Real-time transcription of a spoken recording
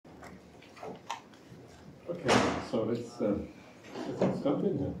So let's jump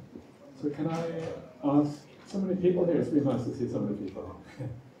in here. So can I ask, so many people here, it's really nice to see so many people.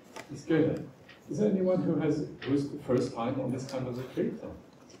 It's good. Is there anyone who's the first time on this kind of retreat?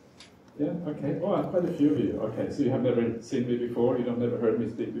 Yeah, okay. Oh, quite a few of you. Okay, so you have never seen me before, you have never heard me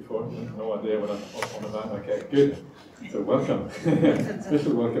speak before, no idea what I'm on about. Okay, good. So welcome.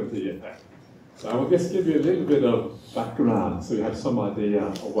 Special welcome to you. So I will just give you a little bit of background so you have some idea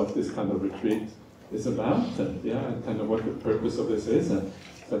of what this kind of retreat is about, and kind of what the purpose of this is, so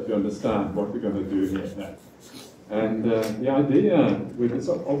that you understand what we're going to do here. And the idea, with this,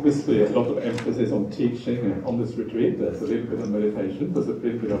 obviously a lot of emphasis on teaching on this retreat. There's a little bit of meditation, there's a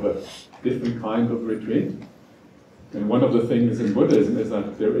little bit of a different kind of retreat. And one of the things in Buddhism is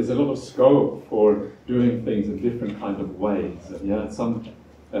that there is a lot of scope for doing things in different kind of ways. Some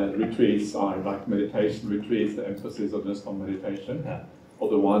retreats are like meditation retreats, the emphasis are just on meditation.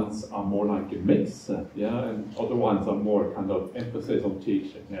 Other ones are more like a mix, and other ones are more kind of emphasis on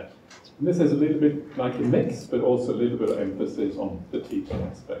teaching. And this is a little bit like a mix, but also a little bit of emphasis on the teaching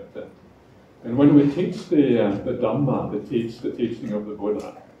aspect. And when we teach the Dhamma, the teaching of the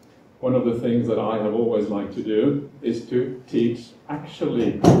Buddha, one of the things that I have always liked to do is to teach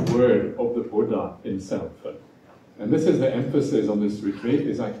actually the word of the Buddha himself. And this is the emphasis on this retreat,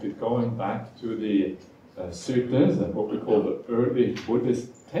 is actually going back to the suttas, what we call the early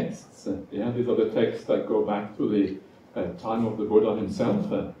Buddhist texts. These are the texts that go back to the time of the Buddha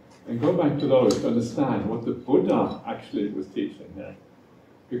himself, and go back to those to understand what the Buddha actually was teaching.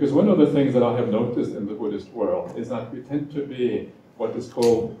 Because one of the things that I have noticed in the Buddhist world is that we tend to be what is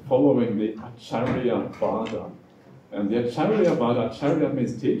called following the Acharya Vada. And the Acharya Vada, Acharya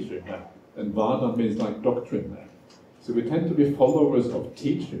means teacher, and Vada means like doctrine. So we tend to be followers of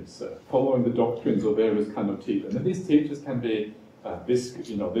teachers, following the doctrines of various kind of teachers. And these teachers can be this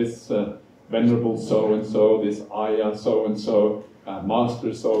venerable so-and-so, this ayah so-and-so,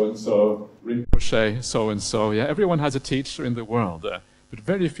 master so-and-so, Rinpoche so-and-so. Everyone has a teacher in the world, but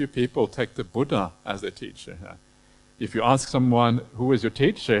very few people take the Buddha as their teacher. If you ask someone, who is your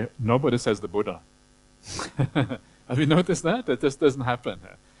teacher, nobody says the Buddha. Have you noticed that? That just doesn't happen.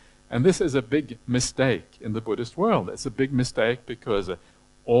 And this is a big mistake in the Buddhist world. It's a big mistake because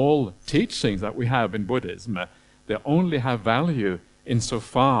all teachings that we have in Buddhism, they only have value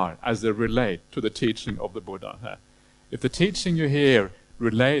insofar as they relate to the teaching of the Buddha. If the teaching you hear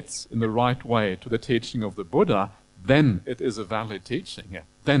relates in the right way to the teaching of the Buddha, then it is a valid teaching.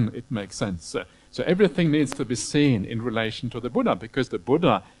 Then it makes sense. So everything needs to be seen in relation to the Buddha, because the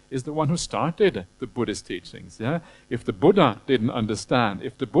Buddha is the one who started the Buddhist teachings. If the Buddha didn't understand,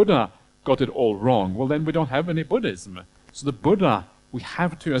 if the Buddha got it all wrong, well then we don't have any Buddhism. So the Buddha, we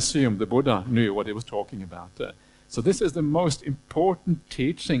have to assume the Buddha knew what he was talking about. So this is the most important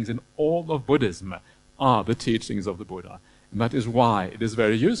teachings in all of Buddhism, are the teachings of the Buddha. And that is why it is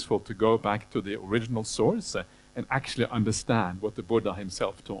very useful to go back to the original source and actually understand what the Buddha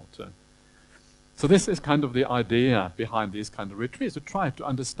himself taught. So this is kind of the idea behind these kind of retreats, to try to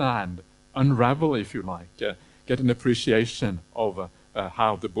understand, unravel if you like, get an appreciation of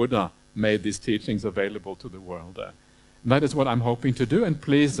how the Buddha made these teachings available to the world. And that is what I'm hoping to do, and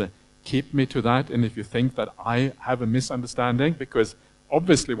please keep me to that. And if you think that I have a misunderstanding, because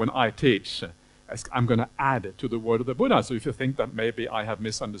obviously when I teach, I'm going to add to the word of the Buddha. So if you think that maybe I have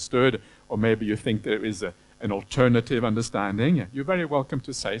misunderstood, or maybe you think there is an alternative understanding, you're very welcome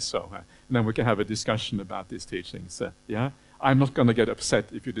to say so. And then we can have a discussion about these teachings. I'm not going to get upset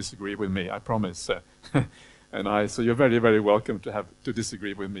if you disagree with me, I promise. So you're very, very welcome to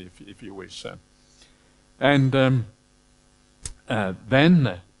disagree with me if you wish. And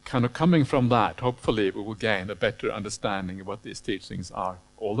then, kind of coming from that, hopefully we will gain a better understanding of what these teachings are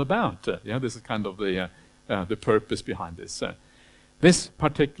all about. This is kind of the purpose behind this. This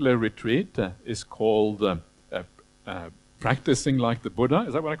particular retreat is called Practicing Like the Buddha.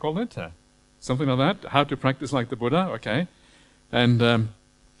 Is that what I call it? Something like that? How to practice like the Buddha? Okay. And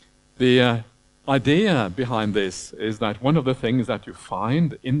the idea behind this is that one of the things that you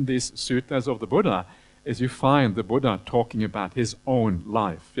find in these suttas of the Buddha is you find the Buddha talking about his own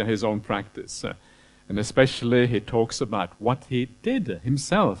life, his own practice. And especially he talks about what he did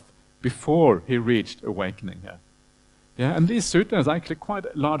himself before he reached awakening. And these suttas, actually quite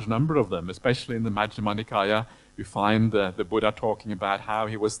a large number of them, especially in the Majjhima Nikaya, you find the Buddha talking about how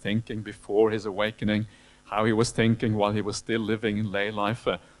he was thinking before his awakening, how he was thinking while he was still living in lay life,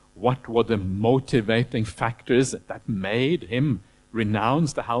 what were the motivating factors that made him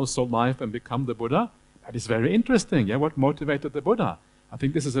renounce the household life and become the Buddha. That is very interesting. What motivated the Buddha? I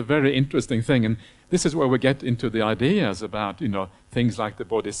think this is a very interesting thing, and this is where we get into the ideas about, things like the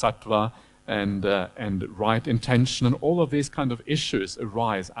Bodhisattva, and right intention, and all of these kind of issues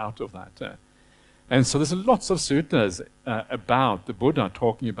arise out of that. And so there's lots of suttas about the Buddha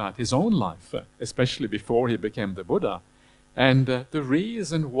talking about his own life, especially before he became the Buddha. And the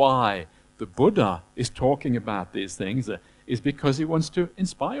reason why the Buddha is talking about these things is because he wants to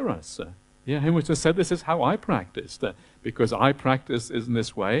inspire us. He wants to say, this is how I practiced, because I practice in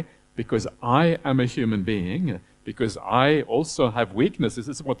this way, because I am a human being, because I also have weaknesses.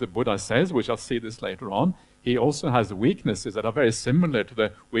 This is what the Buddha says, we shall see this later on. He also has weaknesses that are very similar to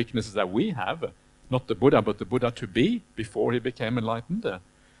the weaknesses that we have. Not the Buddha, but the Buddha to be, before he became enlightened.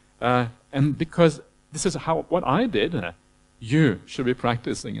 And because this is what I did, you should be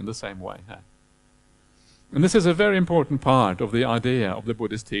practicing in the same way. And this is a very important part of the idea of the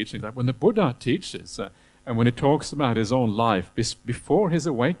Buddhist teaching, that when the Buddha teaches, and when he talks about his own life, before his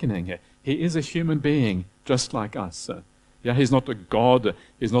awakening, he is a human being just like us. He's not a god,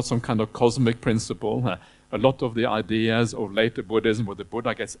 he's not some kind of cosmic principle. A lot of the ideas of later Buddhism, where the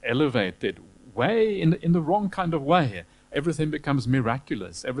Buddha gets elevated way in the wrong kind of way. Everything becomes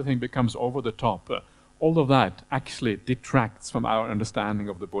miraculous, everything becomes over the top. All of that actually detracts from our understanding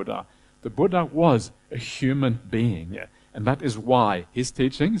of the Buddha. The Buddha was a human being, and that is why his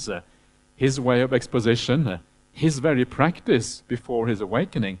teachings, his way of exposition, his very practice before his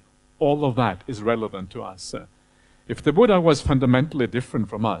awakening, all of that is relevant to us. If the Buddha was fundamentally different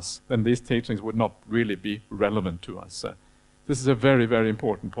from us, then these teachings would not really be relevant to us. This is a very, very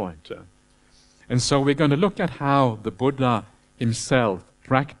important point. And so we're going to look at how the Buddha himself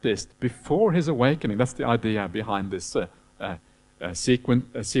practiced before his awakening. That's the idea behind this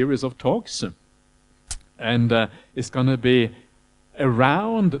series of talks. And it's going to be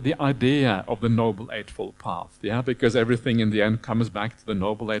around the idea of the Noble Eightfold Path, because everything in the end comes back to the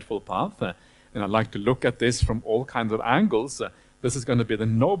Noble Eightfold Path. And I'd like to look at this from all kinds of angles. This is going to be the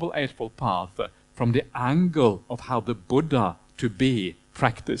Noble Eightfold Path from the angle of how the Buddha to be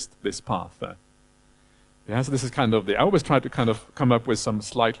practiced this path. So this is kind of I always try to kind of come up with some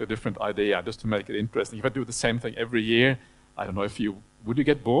slightly different idea just to make it interesting. If I do the same thing every year, I don't know would you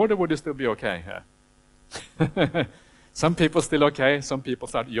get bored or would you still be okay? Some people still okay, some people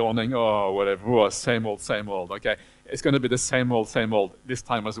start yawning, whatever, same old, okay. It's going to be the same old this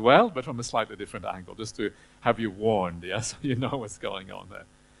time as well, but from a slightly different angle, just to have you warned, so you know what's going on there.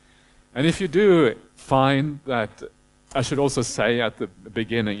 And if you do find that, I should also say at the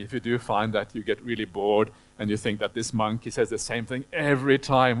beginning, if you do find that you get really bored and you think that this monk, he says the same thing every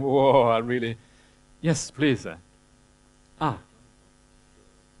time, yes, please.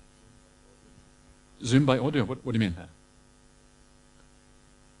 Zoom by audio, what do you mean?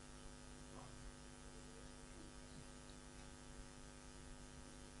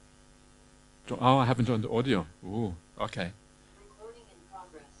 I haven't joined the audio. Okay. Recording in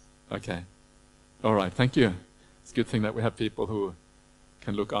progress. Okay. All right, thank you. It's a good thing that we have people who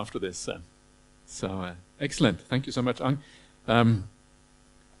can look after this. So excellent. Thank you so much, Ang.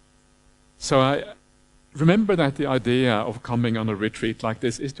 So I remember that the idea of coming on a retreat like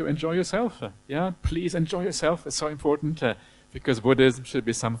this is to enjoy yourself. Please enjoy yourself. It's so important because Buddhism should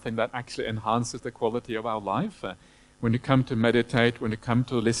be something that actually enhances the quality of our life. When you come to meditate, when you come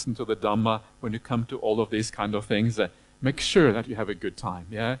to listen to the Dhamma, when you come to all of these kind of things, make sure that you have a good time.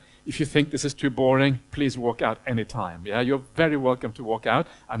 If you think this is too boring, please walk out anytime. You're very welcome to walk out.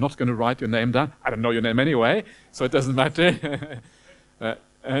 I'm not going to write your name down. I don't know your name anyway, so it doesn't matter.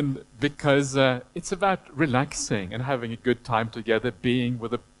 And because it's about relaxing and having a good time together, being with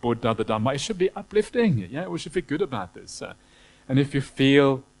the Buddha, the Dhamma. It should be uplifting. We should feel good about this. And if you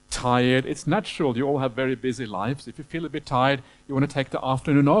feel tired, it's natural. You all have very busy lives. If you feel a bit tired, you want to take the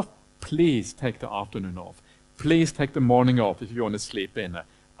afternoon off, please take the afternoon off. Please take the morning off if you want to sleep in.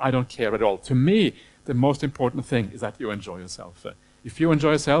 I don't care at all. To me, the most important thing is that you enjoy yourself. If you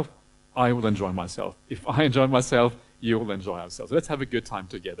enjoy yourself, I will enjoy myself. If I enjoy myself, you will enjoy ourselves. So let's have a good time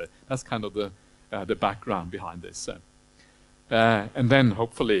together. That's kind of the background behind this. And then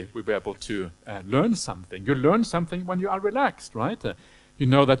hopefully we'll be able to learn something. You learn something when you are relaxed, right? You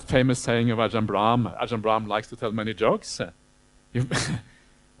know that famous saying of Ajahn Brahm. Ajahn Brahm likes to tell many jokes.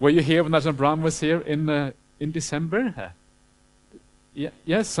 Were you here when Ajahn Brahm was here in December?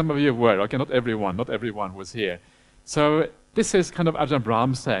 Yes, some of you were. Okay, not everyone was here. So this is kind of Ajahn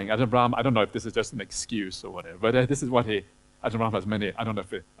Brahm saying. Ajahn Brahm, I don't know if this is just an excuse or whatever, but this is what Ajahn Brahm has many, I don't know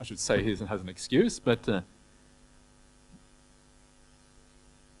if I should say he has an excuse, but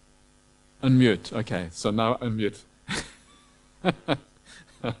unmute. Okay, so now unmute.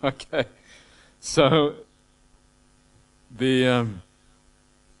 Okay, so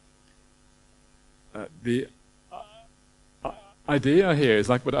idea here is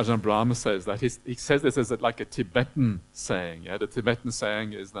like what Ajahn Brahm says, that he says this as like a Tibetan saying. Yeah? The Tibetan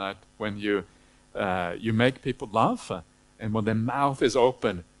saying is that when you make people laugh, and when their mouth is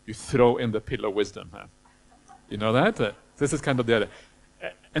open, you throw in the pill of wisdom. You know that? This is kind of the other.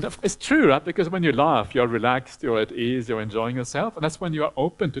 And it's true, right? Because when you laugh, you're relaxed, you're at ease, you're enjoying yourself, and that's when you are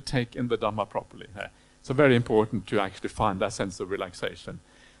open to take in the Dhamma properly. So very important to actually find that sense of relaxation.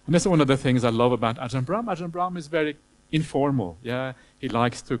 And this is one of the things I love about Ajahn Brahm. Ajahn Brahm is very informal. Yeah, he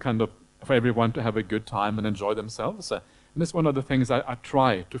likes to for everyone to have a good time and enjoy themselves. And it's one of the things I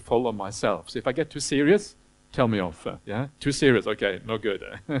try to follow myself. So if I get too serious, tell me off. Yeah, too serious, okay, no good.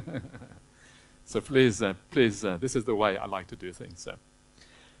 So please, this is the way I like to do things.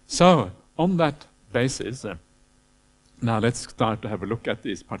 So on that basis, now let's start to have a look at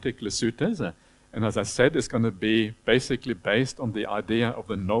these particular suttas. And as I said, it's going to be basically based on the idea of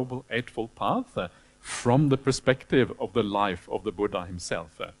the Noble Eightfold Path from the perspective of the life of the Buddha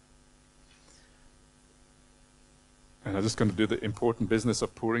himself. And I'm just going to do the important business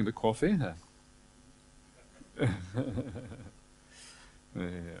of pouring the coffee.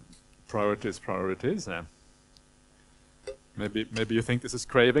 Priorities. Maybe you think this is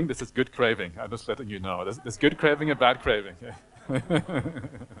craving. This is good craving. I'm just letting you know. There's good craving and bad craving.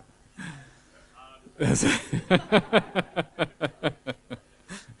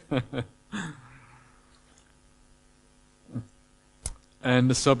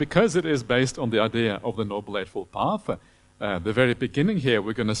 And so because it is based on the idea of the Noble Eightfold Path, the very beginning here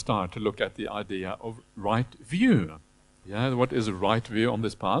we're going to start to look at the idea of right view. Yeah, what is a right view on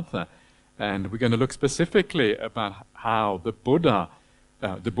this path? And we're going to look specifically about how the Buddha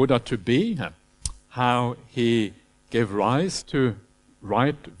to be, how he gave rise to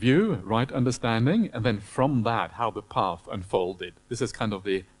right view, right understanding, and then from that, how the path unfolded. This is kind of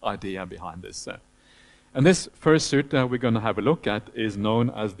the idea behind this. And this first sutta we're going to have a look at is known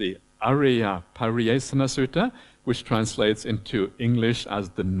as the Arya Pariyesana Sutta, which translates into English as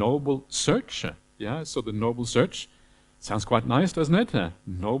the Noble Search. Yeah, so the Noble Search sounds quite nice, doesn't it?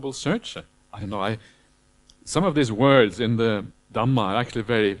 Noble Search. I don't know. Some of these words in the Dhamma are actually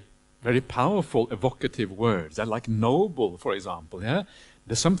very, very powerful, evocative words. They're like noble, for example. Yeah,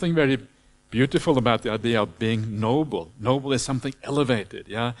 there's something very beautiful about the idea of being noble. Noble is something elevated.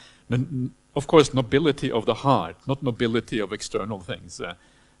 Yeah, of course, nobility of the heart, not nobility of external things.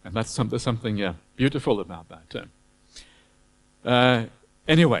 And that's something beautiful about that.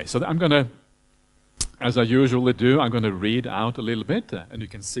 Anyway, so I'm going to, as I usually do, I'm going to read out a little bit, and you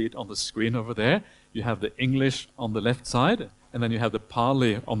can see it on the screen over there. You have the English on the left side, and then you have the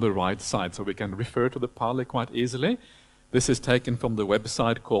Pali on the right side, so we can refer to the Pali quite easily. This is taken from the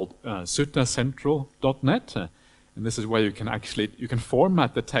website called suttacentral.net, and this is where you can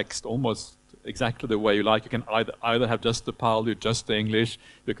format the text almost exactly the way you like. You can either have just the Pali, just the English.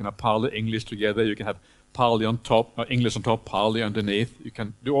 You can have Pali, English together. You can have Pali on top, English on top, Pali underneath. You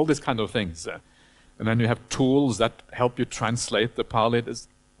can do all these kind of things. And then you have tools that help you translate the Pali. There's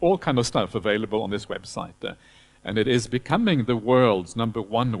all kind of stuff available on this website. And it is becoming the world's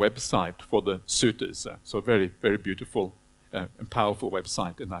 #1 website for the suttas. So a very, very beautiful and powerful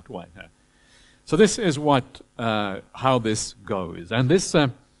website in that way. So this is how this goes. And this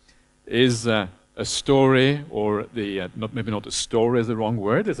is a story, or maybe not a story is the wrong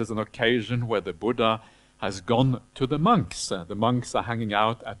word. This is an occasion where the Buddha has gone to the monks. The monks are hanging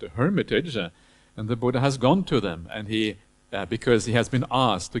out at the hermitage, and the Buddha has gone to them, and because he has been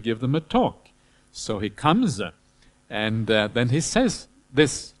asked to give them a talk. So he comes, and then he says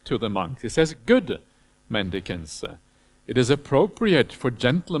this to the monks. He says, "Good mendicants, it is appropriate for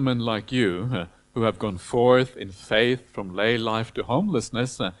gentlemen like you, who have gone forth in faith from lay life to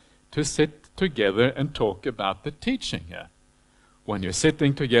homelessness, to sit together and talk about the teaching. When you're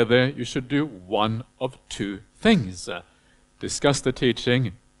sitting together, you should do one of two things: discuss the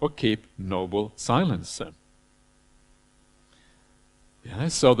teaching or keep noble silence." Yeah,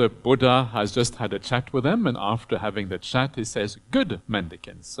 so the Buddha has just had a chat with them, and after having the chat, he says, "Good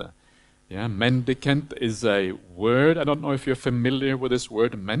mendicants." Yeah, mendicant is a word. I don't know if you're familiar with this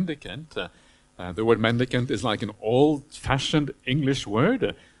word mendicant. The word mendicant is like an old-fashioned English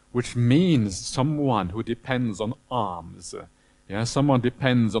word, which means someone who depends on alms. Yeah, someone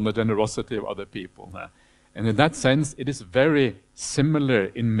depends on the generosity of other people. And in that sense, it is very similar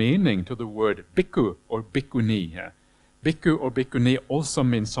in meaning to the word bhikkhu or bhikkhuni. Bhikkhu or bhikkhuni also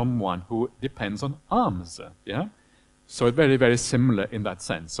means someone who depends on alms. Yeah? So it's very, very similar in that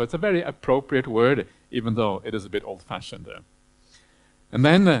sense. So it's a very appropriate word, even though it is a bit old-fashioned. And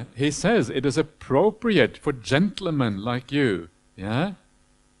then he says, it is appropriate for gentlemen like you. Yeah?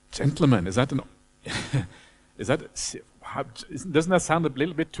 Gentlemen, is that doesn't that sound a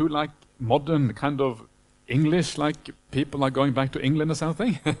little bit too like modern kind of English, like people are going back to England or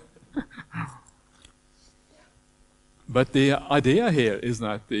something? But the idea here is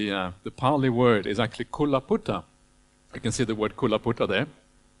that the Pali word is actually Kulaputta. You can see the word Kulaputta there.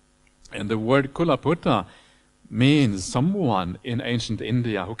 And the word Kulaputta means someone in ancient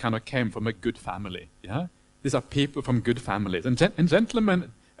India who kind of came from a good family. Yeah, these are people from good families. And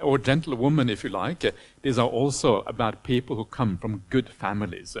gentlemen, or gentlewomen if you like, these are also about people who come from good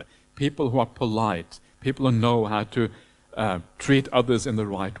families. People who are polite, people who know how to treat others in the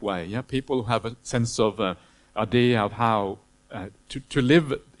right way. Yeah, people who have a sense of idea of how to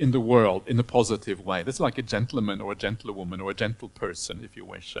live in the world in a positive way. That's like a gentleman or a gentlewoman or a gentle person, if you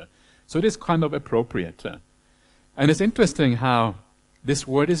wish. So it is kind of appropriate. And it's interesting how this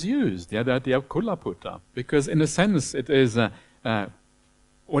word is used, the idea of Kulaputta, because in a sense it is,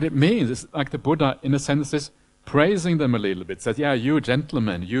 what it means is like the Buddha, in a sense, is praising them a little bit, says, yeah, you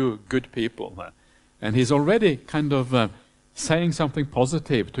gentlemen, you good people. And he's already kind of saying something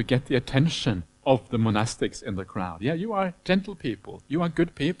positive to get the attention of the monastics in the crowd. Yeah, you are gentle people, you are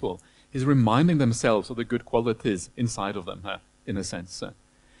good people. He's reminding themselves of the good qualities inside of them, in a sense.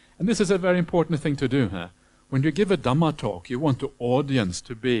 And this is a very important thing to do. When you give a Dhamma talk, you want the audience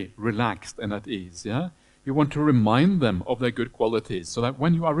to be relaxed and at ease. Yeah, you want to remind them of their good qualities, so that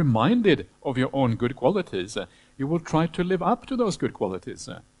when you are reminded of your own good qualities, you will try to live up to those good qualities.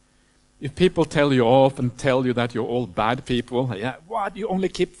 If people tell you off and tell you that you're all bad people, yeah, what, you only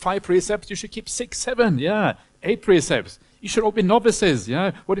keep 5 precepts, you should keep 6, 7, yeah, 8 precepts. You should all be novices,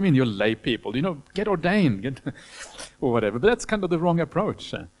 yeah. What do you mean you're lay people? You know, get ordained, or whatever. But that's kind of the wrong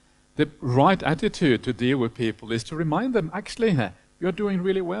approach. The right attitude to deal with people is to remind them, actually, you're doing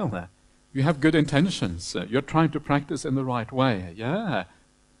really well. You have good intentions. You're trying to practice in the right way. Yeah.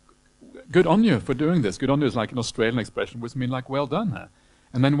 Good on you for doing this. Good on you is like an Australian expression, which means like, well done.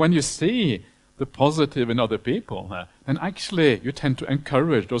 And then when you see the positive in other people, then actually you tend to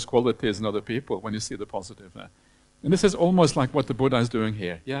encourage those qualities in other people when you see the positive. And this is almost like what the Buddha is doing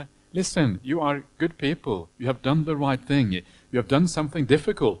here. Yeah, listen, you are good people. You have done the right thing. You have done something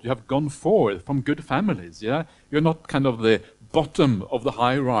difficult. You have gone forth from good families. Yeah, you're not kind of the bottom of the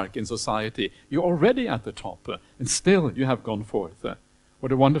hierarchy in society. You're already at the top, and still you have gone forth.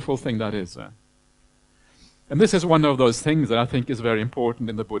 What a wonderful thing that is. And this is one of those things that I think is very important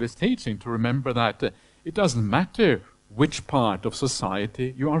in the Buddhist teaching, to remember that it doesn't matter which part of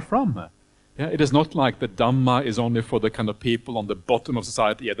society you are from. Yeah, it is not like the Dhamma is only for the kind of people on the bottom of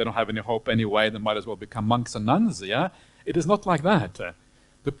society. Yeah, they don't have any hope anyway, they might as well become monks and nuns. Yeah, it is not like that.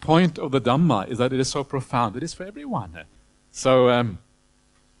 The point of the Dhamma is that it is so profound, it is for everyone. So,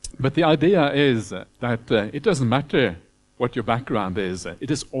 but the idea is that it doesn't matter what your background is. It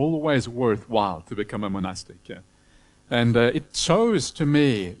is always worthwhile to become a monastic. And it shows to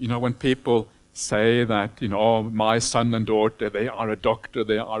me, you know, when people say that, you know, oh, my son and daughter, they are a doctor,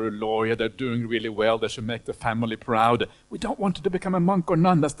 they are a lawyer, they're doing really well, they should make the family proud. We don't want you to become a monk or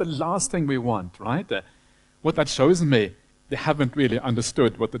nun. That's the last thing we want, right? What that shows me, they haven't really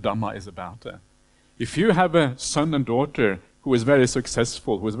understood what the Dhamma is about. If you have a son and daughter who is very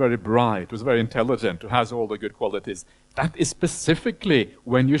successful, who is very bright, who is very intelligent, who has all the good qualities, that is specifically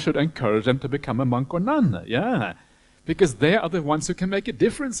when you should encourage them to become a monk or nun. Yeah, because they are the ones who can make a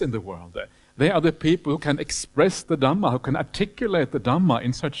difference in the world. They are the people who can express the Dhamma, who can articulate the Dhamma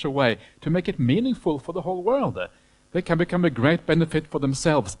in such a way to make it meaningful for the whole world. They can become a great benefit for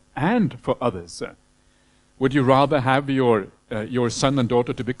themselves and for others. Would you rather have your son and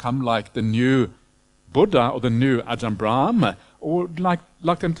daughter to become like the new Buddha or the new Ajahn Brahm, or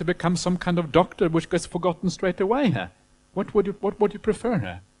like them to become some kind of doctor which gets forgotten straight away? What would you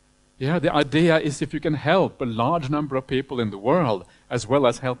prefer? Yeah, the idea is if you can help a large number of people in the world as well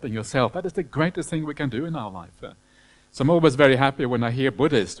as helping yourself, that is the greatest thing we can do in our life. So I'm always very happy when I hear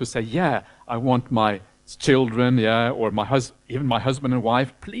Buddhists who say, yeah, I want my children, yeah, or even my husband and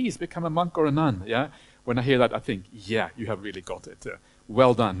wife, please become a monk or a nun. Yeah, when I hear that, I think, yeah, you have really got it.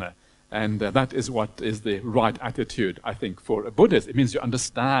 Well done. And that is what is the right attitude, I think, for a Buddhist. It means you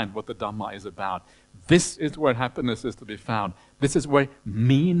understand what the Dhamma is about. This is where happiness is to be found. This is where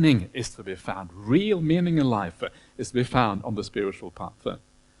meaning is to be found. Real meaning in life is to be found on the spiritual path.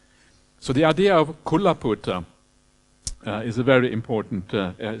 So the idea of Kulaputta is a very important,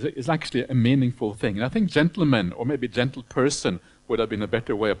 is actually a meaningful thing. And I think gentleman, or maybe gentle person, would have been a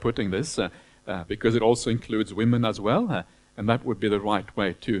better way of putting this, because it also includes women as well. And that would be the right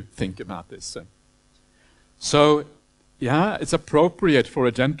way to think about this. So, yeah, it's appropriate for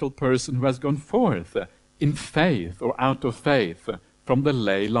a gentle person who has gone forth in faith or out of faith from the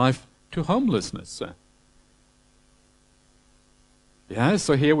lay life to homelessness. Yeah,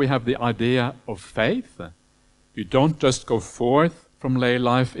 so here we have the idea of faith. You don't just go forth from lay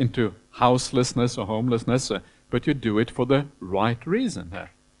life into houselessness or homelessness, but you do it for the right reason.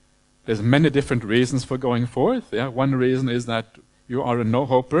 There's many different reasons for going forth. Yeah, one reason is that you are a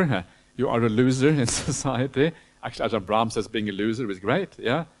no-hoper, you are a loser in society. Actually, Ajahn Brahm says being a loser is great.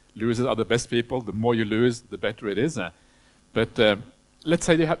 Yeah, losers are the best people. The more you lose, the better it is. But let's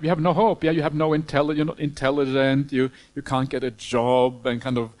say you have no hope. Yeah, you have no you're not intelligent. You can't get a job, and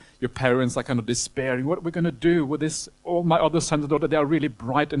kind of your parents are kind of despairing. What are we going to do with this? All my other sons and daughters, they are really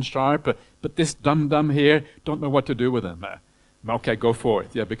bright and sharp, but this dum-dum here, don't know what to do with them. Okay, go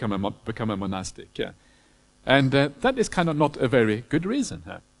forth. Yeah, become a monastic. Yeah, and that is kind of not a very good reason.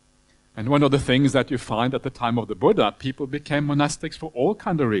 And one of the things that you find at the time of the Buddha, people became monastics for all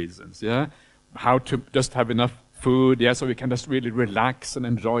kind of reasons. Yeah, how to just have enough food, yeah, so we can just really relax and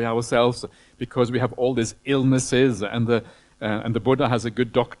enjoy ourselves because we have all these illnesses, and the Buddha has a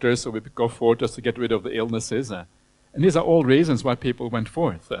good doctor, so we go forth just to get rid of the illnesses. And these are all reasons why people went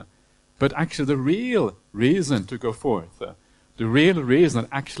forth. But actually the real reason to go forth, the real reason that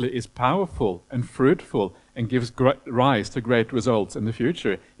actually is powerful and fruitful and gives rise to great results in the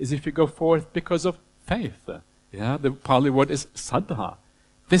future is if you go forth because of faith. Yeah, the Pali word is saddha.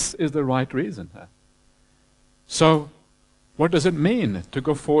 This is the right reason. So, what does it mean to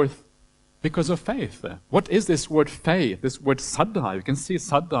go forth because of faith? What is this word faith, this word saddha? You can see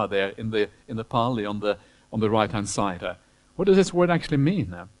saddha there in the Pali on the right-hand side. What does this word actually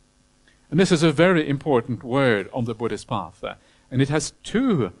mean? And this is a very important word on the Buddhist path. And it has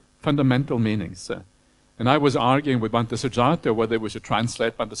two fundamental meanings. And I was arguing with Bhante Sujato whether we should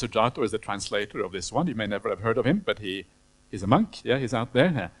translate. Bhante Sujato is the translator of this one. You may never have heard of him, but he's a monk. Yeah, he's out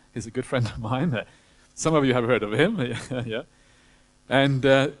there. He's a good friend of mine. Some of you have heard of him. Yeah.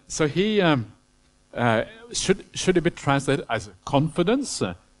 And so he should it be translated as confidence,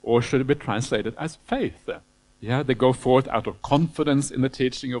 or should it be translated as faith? Yeah, they go forth out of confidence in the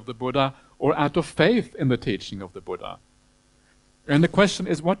teaching of the Buddha, or out of faith in the teaching of the Buddha. And the question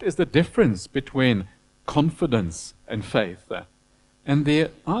is, what is the difference between confidence and faith? And the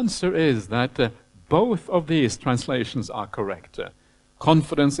answer is that both of these translations are correct.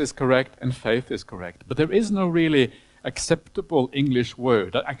 Confidence is correct and faith is correct. But there is no really acceptable English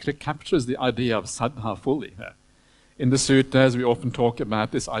word that actually captures the idea of saddha fully. In the suttas, we often talk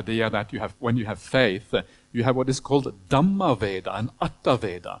about this idea that when you have faith, you have what is called Dhamma Veda and Atta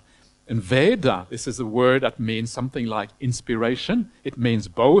Veda. And Veda, this is a word that means something like inspiration. It means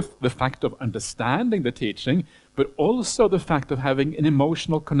both the fact of understanding the teaching, but also the fact of having an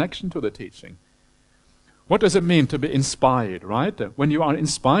emotional connection to the teaching. What does it mean to be inspired, right? When you are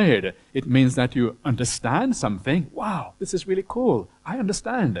inspired, it means that you understand something. Wow, this is really cool. I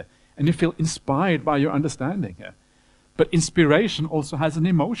understand. And you feel inspired by your understanding. But inspiration also has an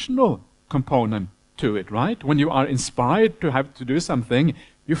emotional component to it, right? When you are inspired to have to do something,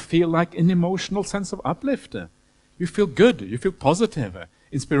 you feel like an emotional sense of uplift. You feel good. You feel positive.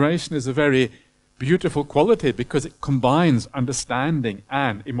 Inspiration is a very beautiful quality because it combines understanding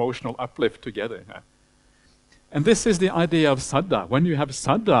and emotional uplift together. And this is the idea of saddha. When you have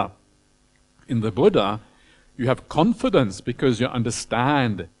saddha in the Buddha, you have confidence because you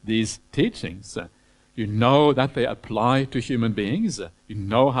understand these teachings. You know that they apply to human beings. You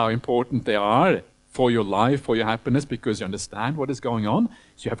know how important they are for your life, for your happiness, because you understand what is going on.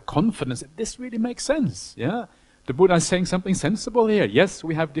 So you have confidence that this really makes sense. Yeah, the Buddha is saying something sensible here. Yes,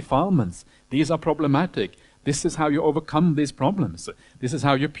 we have defilements. These are problematic. This is how you overcome these problems. This is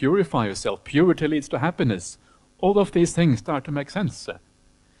how you purify yourself. Purity leads to happiness. All of these things start to make sense.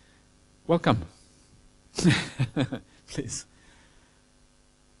 Welcome. Please.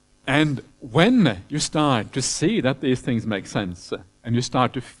 And when you start to see that these things make sense, and you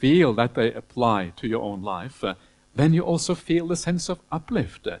start to feel that they apply to your own life, then you also feel the sense of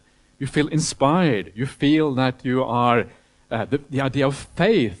uplift. You feel inspired. You feel that you are, the idea of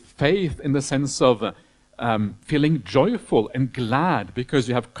faith in the sense of feeling joyful and glad because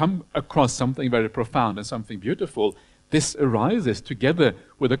you have come across something very profound and something beautiful. This arises together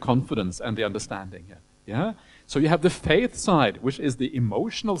with the confidence and the understanding. Yeah? So you have the faith side, which is the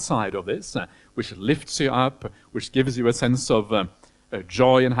emotional side of this, which lifts you up, which gives you a sense of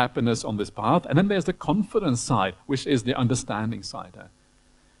joy and happiness on this path. And then there's the confidence side, which is the understanding side.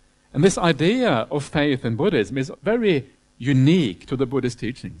 And this idea of faith in Buddhism is very unique to the Buddhist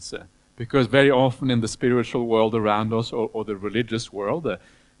teachings. Because very often in the spiritual world around us or the religious world,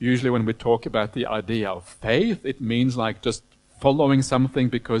 usually when we talk about the idea of faith, it means like just following something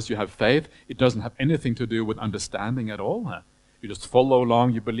because you have faith. It doesn't have anything to do with understanding at all. You just follow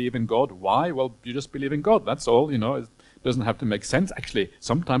along, you believe in God. Why? Well, you just believe in God, that's all, doesn't have to make sense. Actually,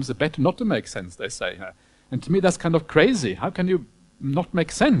 sometimes it's better not to make sense, they say. And to me, that's kind of crazy. How can you not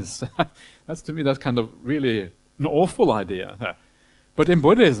make sense? To me, that's kind of really an awful idea. But in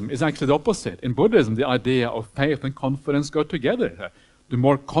Buddhism, it's actually the opposite. In Buddhism, the idea of faith and confidence go together. The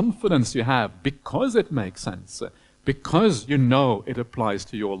more confidence you have because it makes sense, because you know it applies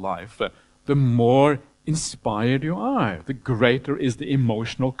to your life, the more inspired you are, the greater is the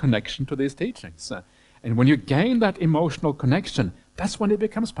emotional connection to these teachings. And when you gain that emotional connection, that's when it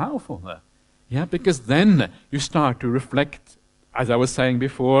becomes powerful. Yeah, because then you start to reflect, as I was saying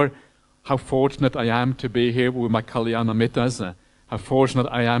before, how fortunate I am to be here with my Kalyana Mittas, how fortunate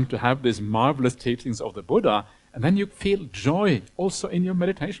I am to have these marvelous teachings of the Buddha, and then you feel joy also in your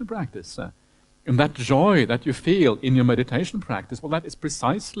meditation practice. And that joy that you feel in your meditation practice, well, that is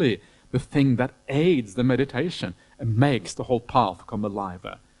precisely the thing that aids the meditation and makes the whole path come alive.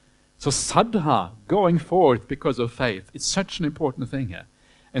 So saddha, going forth because of faith, it's such an important thing here.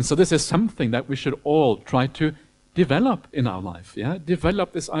 And so this is something that we should all try to develop in our life. Yeah?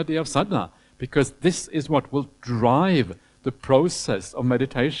 Develop this idea of saddha, because this is what will drive the process of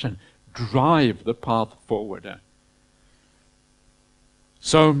meditation, drive the path forward.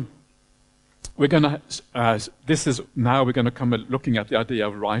 So we're going to, we're going to come looking at the idea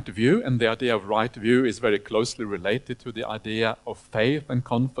of right view, and the idea of right view is very closely related to the idea of faith and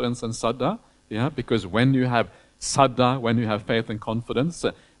confidence and saddha. Yeah, because when you have saddha, when you have faith and confidence,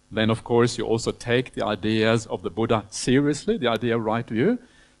 then of course you also take the ideas of the Buddha seriously, the idea of right view.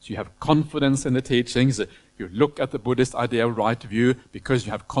 So you have confidence in the teachings, you look at the Buddhist idea of right view because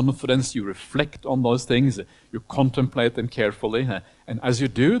you have confidence, you reflect on those things, you contemplate them carefully, and as you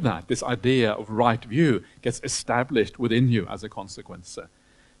do that, this idea of right view gets established within you as a consequence.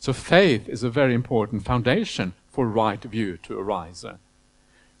 So faith is a very important foundation for right view to arise.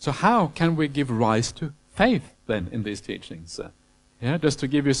 So how can we give rise to faith then in these teachings? Yeah, just to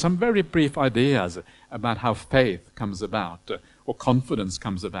give you some very brief ideas about how faith comes about, or confidence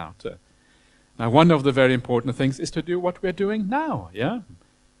comes about. Now, one of the very important things is to do what we're doing now, yeah?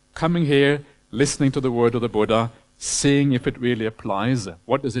 Coming here, listening to the word of the Buddha, seeing if it really applies.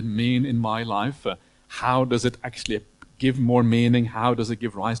 What does it mean in my life? How does it actually give more meaning? How does it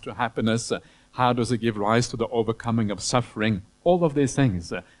give rise to happiness? How does it give rise to the overcoming of suffering? All of these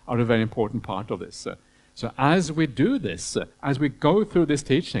things are a very important part of this. So as we do this, as we go through these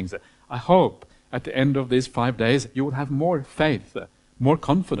teachings, I hope at the end of these 5 days you will have more faith, more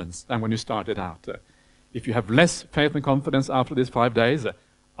confidence than when you started out. If you have less faith and confidence after these 5 days,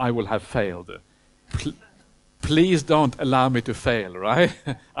 I will have failed. Please don't allow me to fail, right?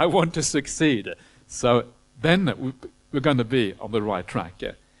 I want to succeed. So then we're going to be on the right track.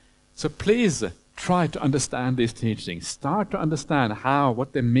 So please try to understand these teachings. Start to understand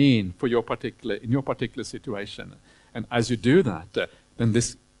what they mean for in your particular situation. And as you do that, then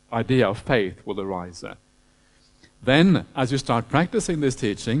this idea of faith will arise. Then, as you start practicing these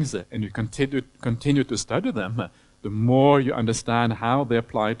teachings and you continue to study them, the more you understand how they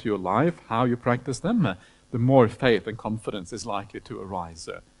apply to your life, how you practice them, the more faith and confidence is likely to arise.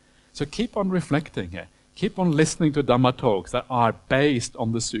 So keep on reflecting. Keep on listening to Dhamma talks that are based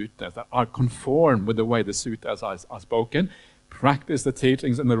on the suttas, that are conformed with the way the suttas are spoken. Practice the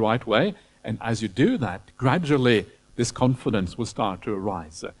teachings in the right way, and as you do that, gradually this confidence will start to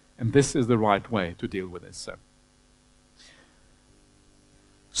arise. And this is the right way to deal with this.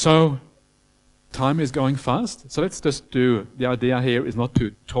 So, time is going fast, so let's just do, the idea here is not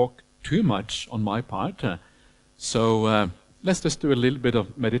to talk too much on my part. Let's just do a little bit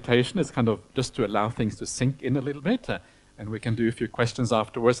of meditation. It's kind of just to allow things to sink in a little bit, and we can do a few questions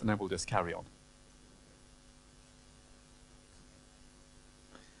afterwards, and then we'll just carry on.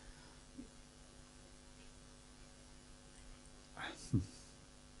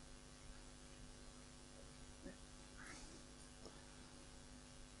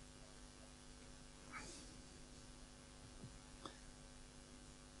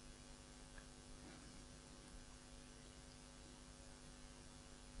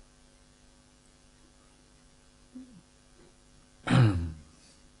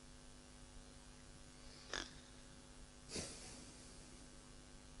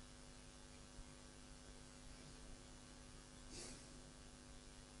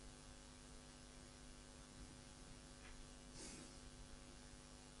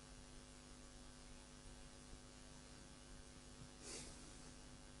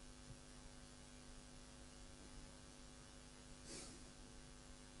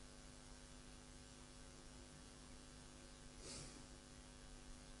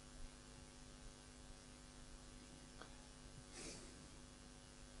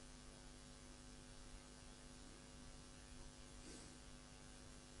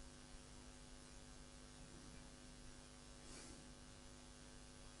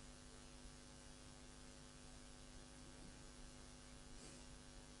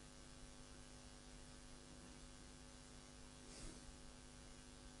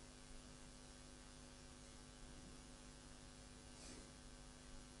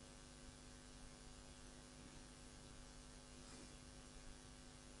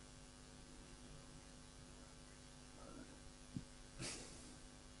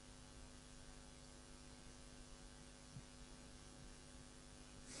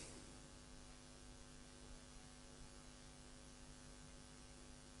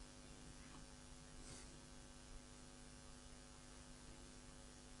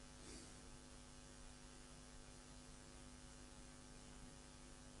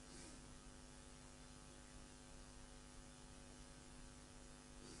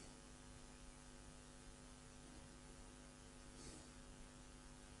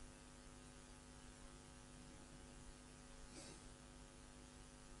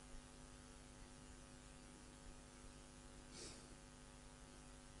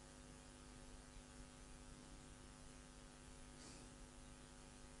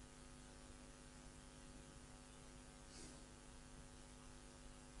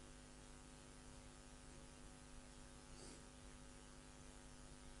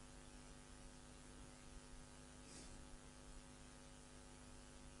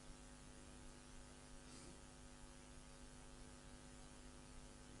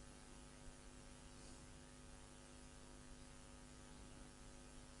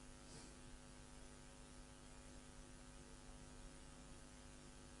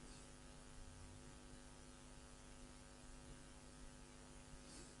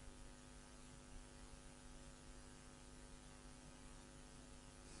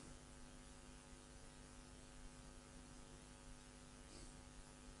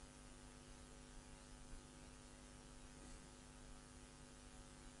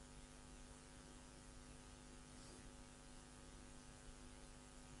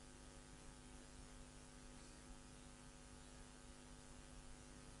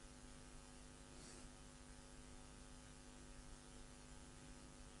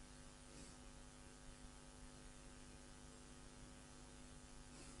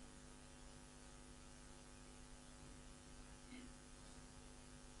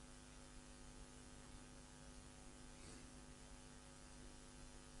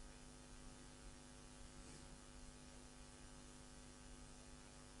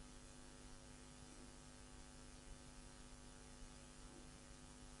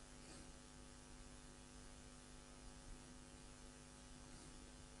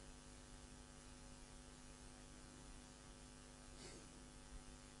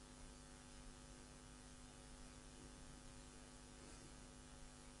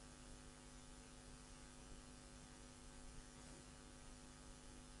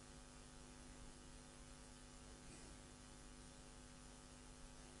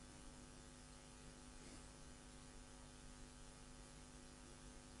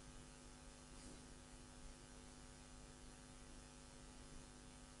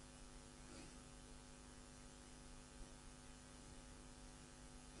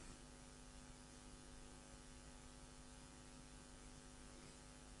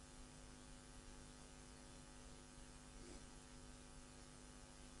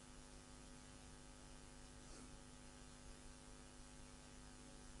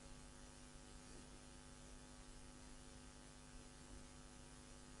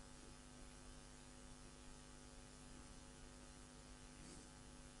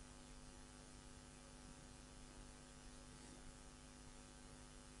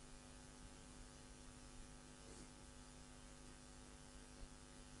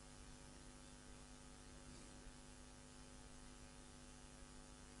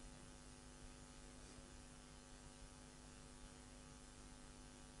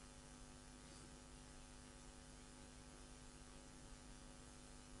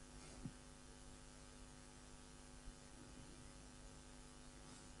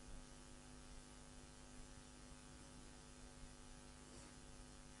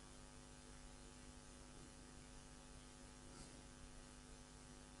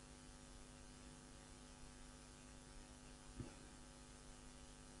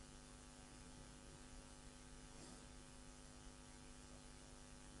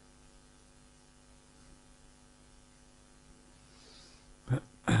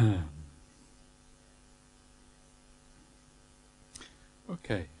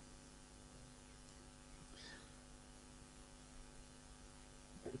 Okay.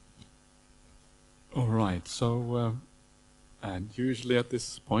 All right, so and usually at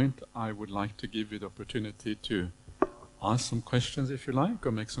this point I would like to give you the opportunity to ask some questions if you like,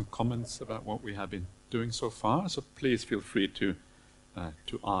 or make some comments about what we have been doing so far. So please feel free to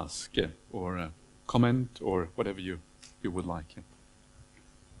ask or comment or whatever you would like.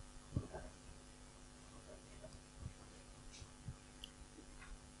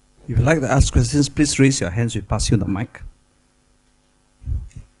 If you'd like to ask questions, please raise your hands. We pass you the mic.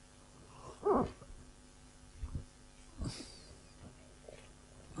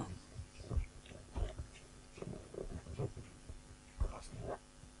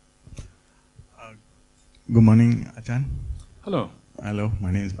 Good morning, Ajahn. Hello. Hello, my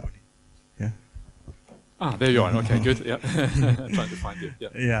name is Bodhi. Yeah. Ah, there you are. Okay, good. Yeah, trying to find you. Yeah.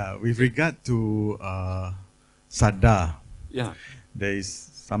 Yeah. With regard to Saddha, Yeah. there is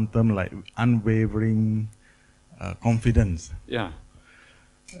some term like unwavering confidence. Yeah.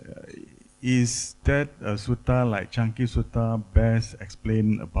 Is that a sutta like Chanki Sutta best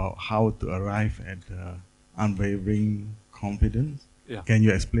explain about how to arrive at unwavering confidence? Yeah. Can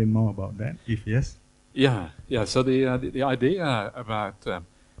you explain more about that? If yes. Yeah. So the idea about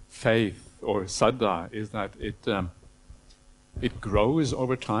faith or saddha is that it grows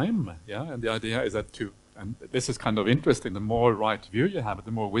over time. Yeah, and the idea is that and this is kind of interesting. The more right view you have,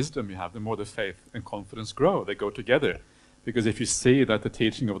 the more wisdom you have, the more the faith and confidence grow. They go together, because if you see that the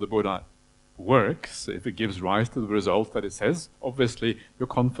teaching of the Buddha works, if it gives rise to the result that it says, obviously your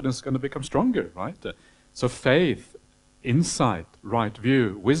confidence is going to become stronger, right? So faith, insight, right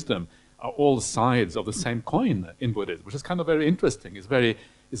view, wisdom are all sides of the same coin in Buddhism, which is kind of very interesting. It's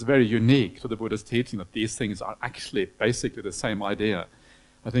very unique to the Buddha's teaching that these things are actually basically the same idea.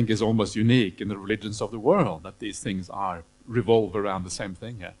 I think it's almost unique in the religions of the world that these things revolve around the same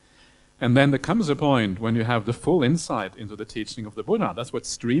thing here. And then there comes a point when you have the full insight into the teaching of the Buddha. That's what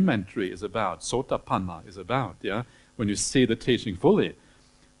stream entry is about, sotapanna is about, yeah? When you see the teaching fully.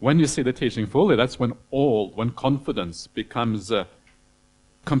 When you see the teaching fully, that's when confidence becomes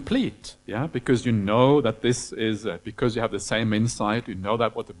complete, yeah? Because you know that this is, because you have the same insight, you know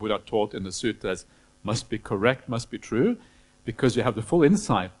that what the Buddha taught in the sutras must be correct, must be true. Because you have the full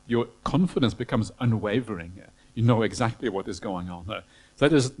insight, your confidence becomes unwavering. You know exactly what is going on there. So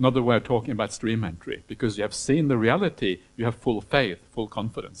that is another way of talking about stream entry. Because you have seen the reality, you have full faith, full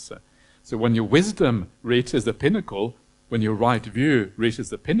confidence. So when your wisdom reaches the pinnacle, when your right view reaches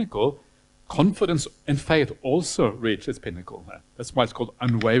the pinnacle, confidence and faith also reach its pinnacle. That's why it's called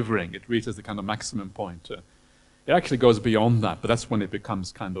unwavering. It reaches the kind of maximum point. It actually goes beyond that, but that's when it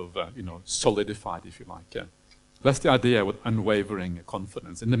becomes kind of solidified, if you like. That's the idea with unwavering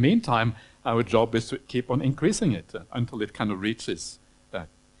confidence. In the meantime, our job is to keep on increasing it until it kind of reaches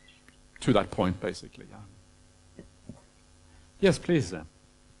to that point, basically. Yeah. Yes, please.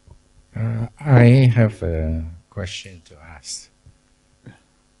 I have a question to ask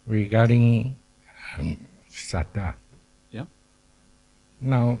regarding saddha. Yeah.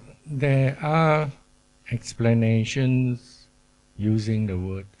 Now, there are explanations using the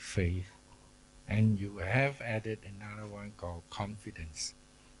word faith. And you have added another one called confidence.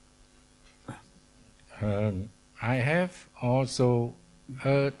 I have also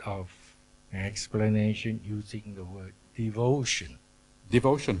heard of an explanation using the word devotion.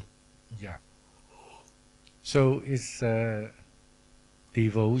 Devotion. Yeah. So is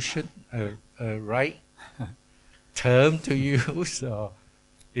devotion a right term to use, or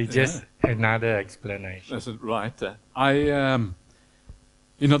it's just another explanation? That's right.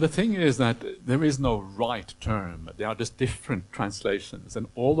 The thing is that there is no right term. There are just different translations, and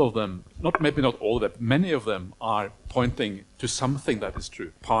all of them, maybe not all of them, many of them are pointing to something that is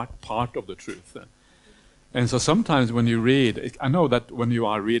true, part of the truth. And so sometimes when you read, I know that when you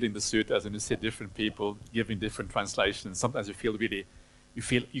are reading the sutras and you see different people giving different translations, sometimes you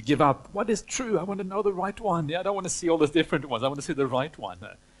give up. What is true? I want to know the right one. Yeah, I don't want to see all those different ones. I want to see the right one.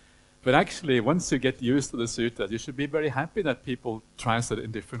 But actually, once you get used to the sutras, you should be very happy that people translate it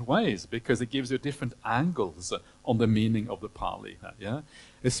in different ways, because it gives you different angles on the meaning of the Pali. Yeah?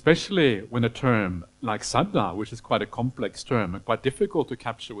 Especially when a term like saddha, which is quite a complex term and quite difficult to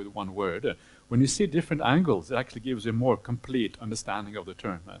capture with one word, when you see different angles, it actually gives you a more complete understanding of the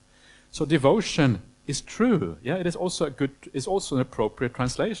term. So devotion is true. Yeah, it is also an appropriate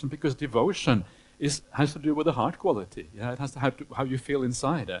translation, because devotion has to do with the heart quality. Yeah, it has to have how you feel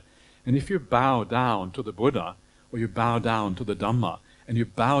inside. And if you bow down to the Buddha, or you bow down to the Dhamma, and you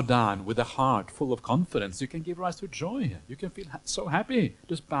bow down with a heart full of confidence, you can give rise to joy. You can feel so happy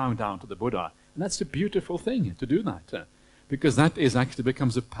just bowing down to the Buddha. And that's a beautiful thing to do that, because that is actually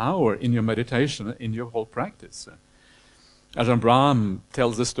becomes a power in your meditation, in your whole practice. Ajahn Brahm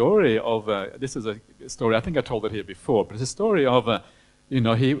tells the story of, this is a story, I think I told it here before, but it's a story of,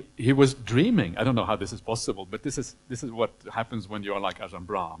 he was dreaming. I don't know how this is possible, but this is what happens when you are like Ajahn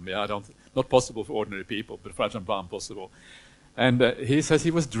Brahm. Yeah, not possible for ordinary people, but for Ajahn Brahm possible. And he says he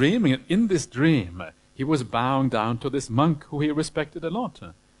was dreaming, and in this dream, he was bowing down to this monk who he respected a lot.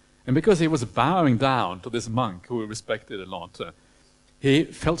 And because he was bowing down to this monk who he respected a lot, he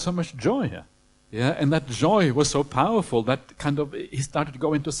felt so much joy. Yeah, and that joy was so powerful that he started to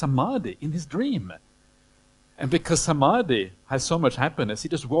go into samadhi in his dream. And because samadhi has so much happiness, he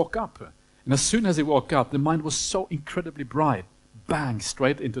just woke up. And as soon as he woke up, the mind was so incredibly bright. Bang,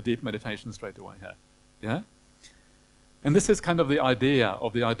 straight into deep meditation straight away. Yeah? And this is kind of the idea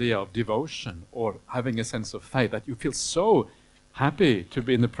of devotion, or having a sense of faith, that you feel so happy to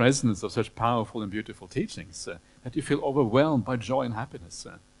be in the presence of such powerful and beautiful teachings, that you feel overwhelmed by joy and happiness.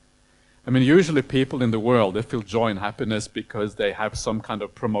 I mean, usually people in the world, they feel joy and happiness because they have some kind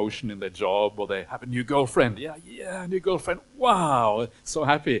of promotion in their job, or they have a new girlfriend. Yeah, new girlfriend. Wow, so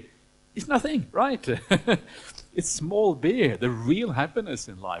happy. It's nothing, right? It's small beer. The real happiness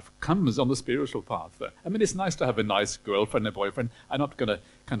in life comes on the spiritual path. I mean, it's nice to have a nice girlfriend and boyfriend. I'm not going to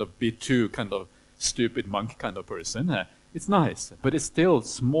kind of be too kind of stupid monk kind of person. It's nice, but it's still a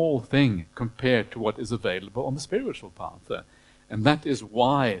small thing compared to what is available on the spiritual path. And that is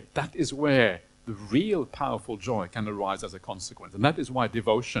where the real powerful joy can arise as a consequence. And that is why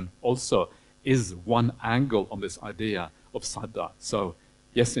devotion also is one angle on this idea of saddha. So,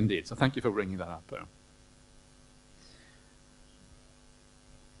 yes, indeed. So thank you for bringing that up.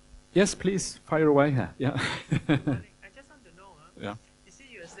 Yes, please, fire away here. Yeah. I just want to know. Yeah. You see,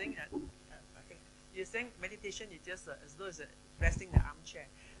 you're saying you're saying meditation is just as though it's resting in the armchair.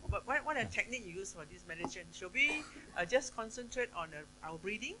 But what a technique you use for this meditation? Should we just concentrate on our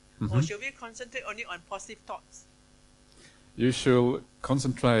breathing, or should we concentrate only on positive thoughts? You should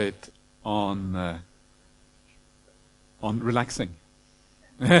concentrate on relaxing.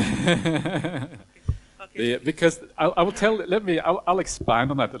 Okay. Because I'll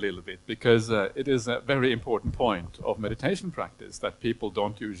expand on that a little bit, because it is a very important point of meditation practice that people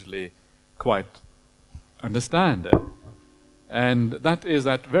don't usually quite understand. And that is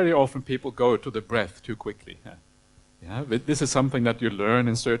that very often people go to the breath too quickly. Yeah, this is something that you learn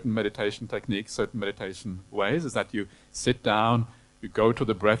in certain meditation techniques, certain meditation ways, is that you sit down, you go to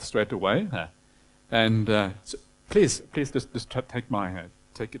the breath straight away. And so please just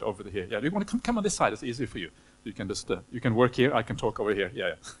take it over here. Yeah, you want to come on this side, it's easier for you. You can just, you can work here, I can talk over here.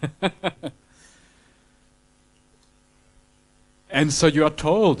 Yeah. And so you are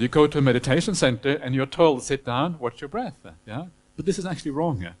told, you go to a meditation center and you're told, sit down, watch your breath. Yeah? But this is actually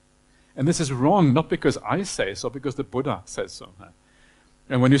wrong. And this is wrong not because I say so, because the Buddha says so.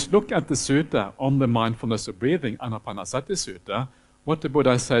 And when you look at the sutta on the mindfulness of breathing, Anapanasati Sutta, what the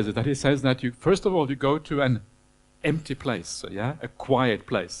Buddha says is that he says that you, first of all, you go to an empty place, a quiet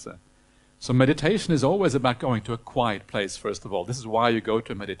place. So meditation is always about going to a quiet place, first of all. This is why you go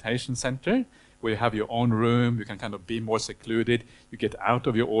to a meditation center, where you have your own room, you can kind of be more secluded, you get out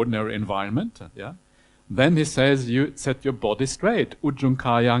of your ordinary environment. Yeah. Then he says you set your body straight,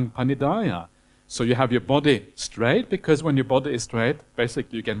 ujjunkayang panidaya. So you have your body straight, because when your body is straight,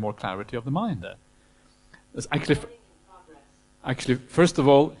 basically you get more clarity of the mind. It's actually, first of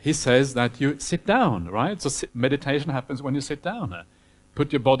all, he says that you sit down, right? So meditation happens when you sit down.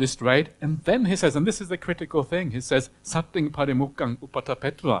 Put your body straight, and then he says, and this is the critical thing, he says, satting parimukkhang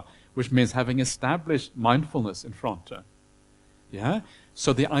upatapetra, which means having established mindfulness in front. Yeah?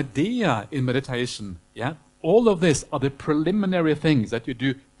 So the idea in meditation, yeah, all of this are the preliminary things that you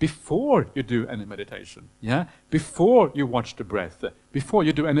do before you do any meditation. Yeah? Before you watch the breath, before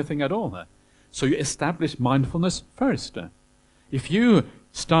you do anything at all. So you establish mindfulness first. If you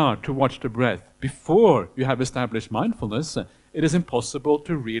start to watch the breath before you have established mindfulness, it is impossible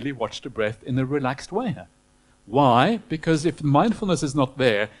to really watch the breath in a relaxed way. Why? Because if mindfulness is not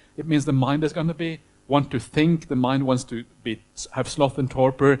there, it means the mind is going to want to think, the mind wants to have sloth and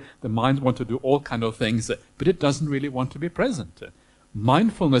torpor, the mind wants to do all kind of things, but it doesn't really want to be present.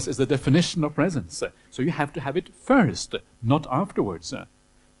 Mindfulness is the definition of presence. So you have to have it first, not afterwards.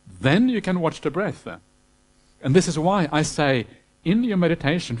 Then you can watch the breath. And this is why I say, in your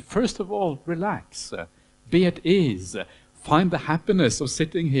meditation, first of all, relax, be at ease, find the happiness of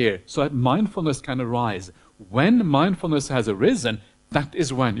sitting here so that mindfulness can arise. When mindfulness has arisen, that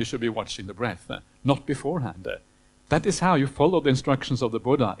is when you should be watching the breath, not beforehand. That is how you follow the instructions of the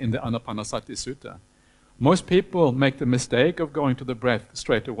Buddha in the Anapanasati Sutta. Most people make the mistake of going to the breath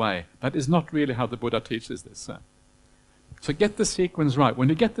straight away. That is not really how the Buddha teaches this. So get the sequence right. When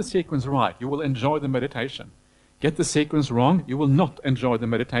you get the sequence right, you will enjoy the meditation. Get the sequence wrong, you will not enjoy the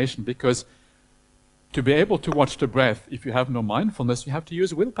meditation, because to be able to watch the breath, if you have no mindfulness, you have to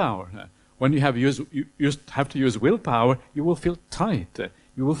use willpower. When you have to use willpower, you will feel tight.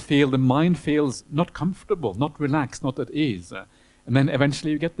 You will feel the mind feels not comfortable, not relaxed, not at ease. And then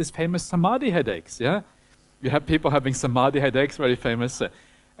eventually you get this famous samadhi headaches. Yeah, you have people having samadhi headaches, very famous.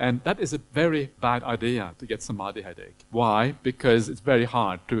 And that is a very bad idea, to get samadhi headache. Why? Because it's very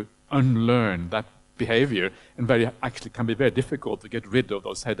hard to unlearn that behavior, and actually can be very difficult to get rid of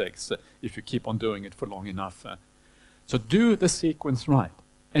those headaches if you keep on doing it for long enough. So do the sequence right.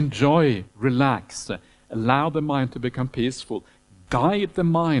 Enjoy, relax, allow the mind to become peaceful. Guide the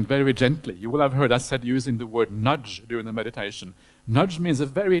mind very gently. You will have heard us said using the word nudge during the meditation. Nudge means a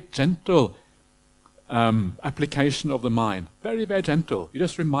very gentle application of the mind. Very, very gentle. You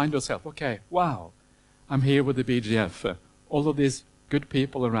just remind yourself, okay, wow, I'm here with the BGF. All of these good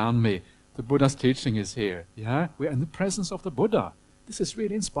people around me. The Buddha's teaching is here. Yeah, we're in the presence of the Buddha. This is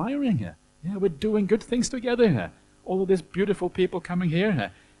really inspiring. Yeah, we're doing good things together. All of these beautiful people coming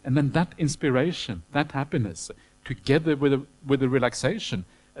here. And then that inspiration, that happiness, together with the relaxation,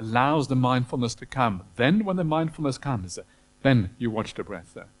 allows the mindfulness to come. Then when the mindfulness comes, then you watch the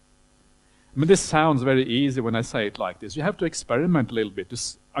breath. I mean, this sounds very easy when I say it like this. You have to experiment a little bit to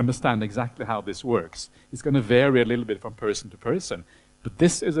understand exactly how this works. It's going to vary a little bit from person to person. But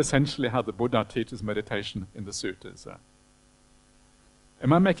this is essentially how the Buddha teaches meditation in the suttas.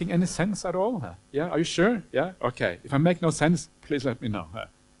 Am I making any sense at all? Yeah, are you sure? Yeah? Okay. If I make no sense, please let me know.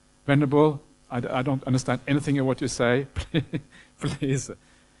 Venerable, I don't understand anything of what you say. Please.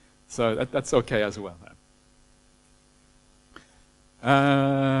 So that's okay as well.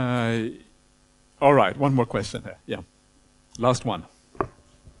 All right, one more question here. Yeah. Last one. Good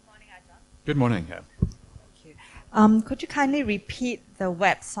morning, Ajahn. Good morning. Thank you. Could you kindly repeat the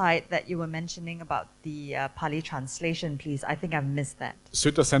website that you were mentioning about the Pali translation, please? I think I've missed that.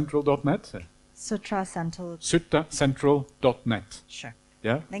 Suttacentral.net. Suttacentral.net. Sure.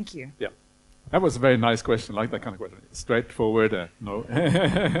 Yeah? Thank you. Yeah. That was a very nice question. I like that kind of question. Straightforward. No.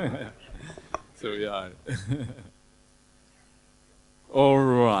 So, yeah. All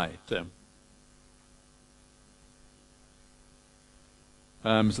right.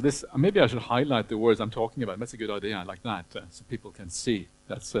 So this, maybe I should highlight the words I'm talking about. That's a good idea. I like that, so people can see.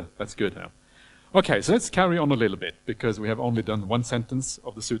 That's good. Okay, so let's carry on a little bit, because we have only done one sentence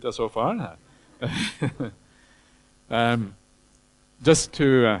of the sutta so far. Just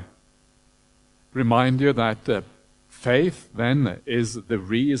to remind you that faith then is the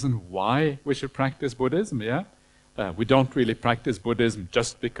reason why we should practice Buddhism. Yeah. We don't really practice Buddhism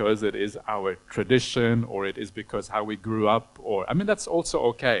just because it is our tradition, or it is because how we grew up, or, I mean, that's also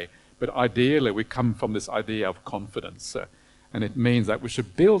okay. But ideally, we come from this idea of confidence. And it means that we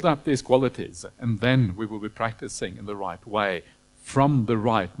should build up these qualities, and then we will be practicing in the right way, from the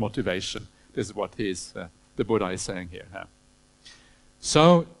right motivation. This is what the Buddha is saying here.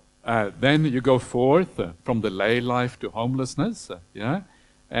 So, then you go forth from the lay life to homelessness, yeah?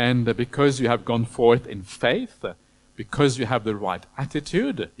 And because you have gone forth in faith, because you have the right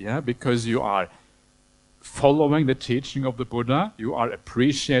attitude, yeah, because you are following the teaching of the Buddha, you are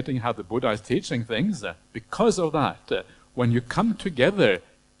appreciating how the Buddha is teaching things, because of that, when you come together,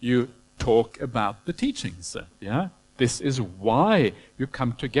 you talk about the teachings, yeah? This is why you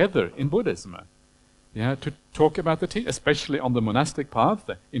come together in Buddhism, yeah, to talk about the teachings, especially on the monastic path.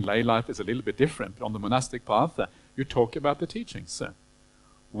 In lay life it's a little bit different, but on the monastic path, you talk about the teachings.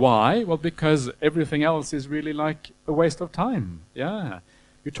 Why? Well, because everything else is really like a waste of time. Yeah.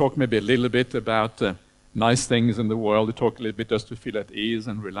 You talk maybe a little bit about nice things in the world. You talk a little bit just to feel at ease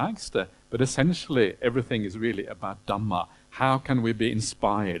and relaxed. But essentially, everything is really about Dhamma. How can we be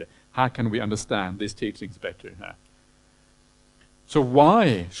inspired? How can we understand these teachings better? So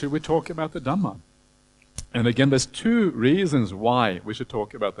why should we talk about the Dhamma? And again, there's two reasons why we should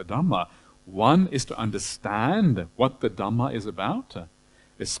talk about the Dhamma. One is to understand what the Dhamma is about,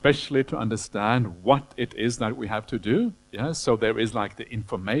 especially to understand what it is that we have to do. Yeah? So there is like the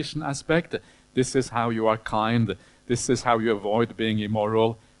information aspect. This is how you are kind. This is how you avoid being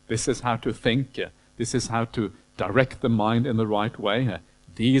immoral. This is how to think. This is how to direct the mind in the right way.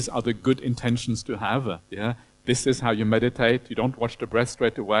 These are the good intentions to have. Yeah? This is how you meditate. You don't watch the breath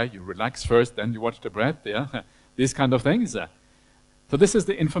straight away. You relax first, then you watch the breath. Yeah? These kind of things. So this is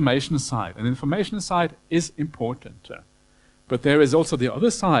the information side. And the information side is important. But there is also the other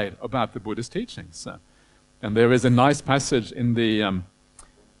side about the Buddhist teachings. And there is a nice passage in the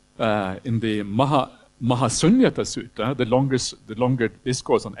Mahasunyata Sutta, the longer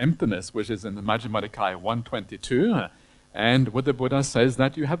discourse on emptiness, which is in the Majjhima Nikaya 122, and what the Buddha says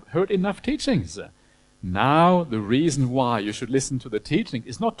that you have heard enough teachings. Now the reason why you should listen to the teaching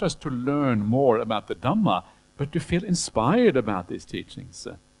is not just to learn more about the Dhamma, but to feel inspired about these teachings.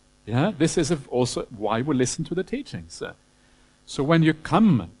 Yeah, this is also why we listen to the teachings. So when you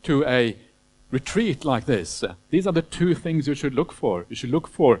come to a retreat like this, these are the two things you should look for. You should look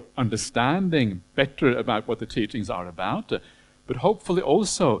for understanding better about what the teachings are about, but hopefully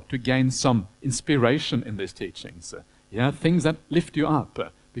also to gain some inspiration in these teachings. Yeah, things that lift you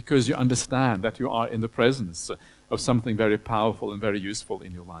up because you understand that you are in the presence of something very powerful and very useful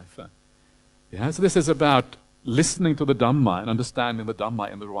in your life. Yeah, so this is about listening to the Dhamma and understanding the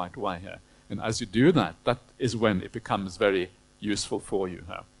Dhamma in the right way. And as you do that, that is when it becomes very useful for you.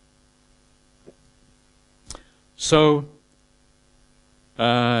 So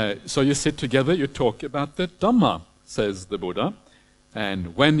you sit together, you talk about the Dhamma, says the Buddha.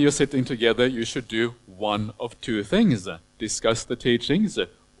 And when you're sitting together, you should do one of two things: discuss the teachings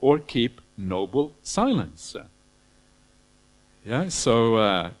or keep noble silence. Yeah,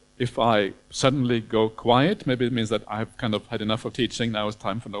 so if I suddenly go quiet, maybe it means that I've kind of had enough of teaching, now it's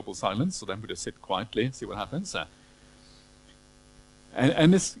time for noble silence, so then we just sit quietly and see what happens.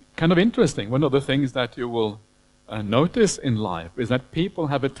 And it's kind of interesting. One of the things that you will notice in life is that people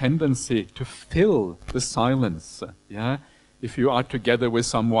have a tendency to fill the silence. Yeah, if you are together with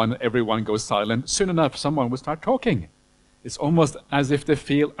someone, everyone goes silent, soon enough someone will start talking. It's almost as if they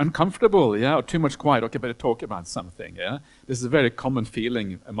feel uncomfortable, yeah, or too much quiet. Okay, better talk about something, yeah. This is a very common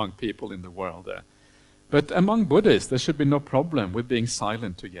feeling among people in the world. But among Buddhists, there should be no problem with being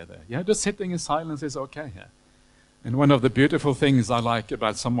silent together. Yeah, just sitting in silence is okay. Yeah? And one of the beautiful things I like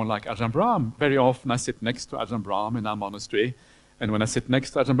about someone like Ajahn Brahm, very often I sit next to Ajahn Brahm in our monastery, and when I sit next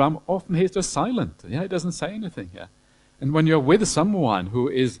to Ajahn Brahm, often he's just silent. Yeah, he doesn't say anything. Yeah? And when you're with someone who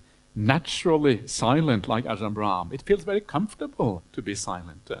is naturally silent like Ajahn Brahm, it feels very comfortable to be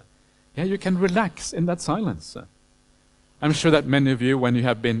silent. Yeah, you can relax in that silence. I'm sure that many of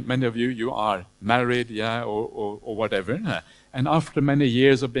you, you are married, yeah, or whatever, and after many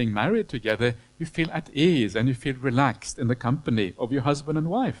years of being married together, you feel at ease and you feel relaxed in the company of your husband and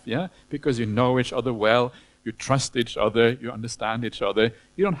wife, yeah, because you know each other well, you trust each other, you understand each other,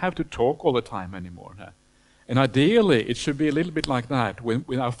 you don't have to talk all the time anymore. And ideally, it should be a little bit like that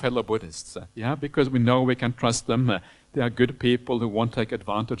with our fellow Buddhists, yeah, because we know we can trust them. They are good people who won't take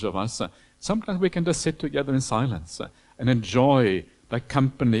advantage of us. Sometimes we can just sit together in silence and enjoy the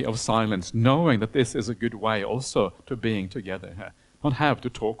company of silence, knowing that this is a good way also to being together. Not have to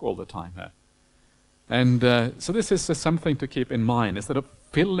talk all the time. And so this is something to keep in mind. Instead of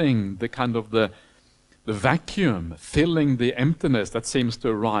filling the kind of the vacuum, filling the emptiness that seems to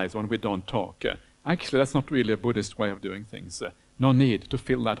arise when we don't talk. Actually, that's not really a Buddhist way of doing things. No need to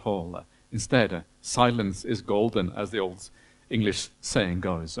fill that hole. Instead, silence is golden, as the old English saying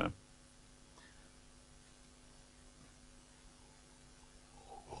goes.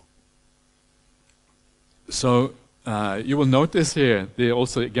 So you will notice here,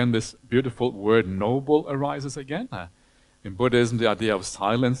 also again this beautiful word noble arises again. In Buddhism, the idea of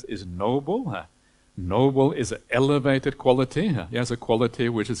silence is noble. Noble is an elevated quality. Yes, a quality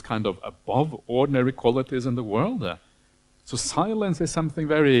which is kind of above ordinary qualities in the world. So silence is something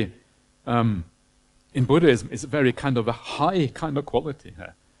very, in Buddhism, it's very kind of a high kind of quality.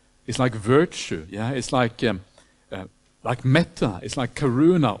 It's like virtue. Yeah, it's like metta, it's like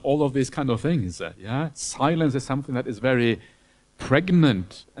karuna, all of these kind of things. Yeah, silence is something that is very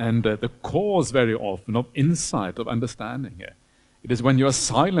pregnant and the cause very often of insight, of understanding. It is when you are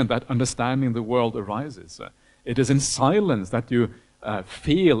silent that understanding the world arises. It is in silence that you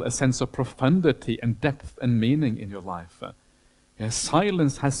feel a sense of profundity and depth and meaning in your life.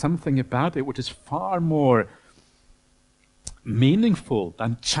 Silence has something about it which is far more meaningful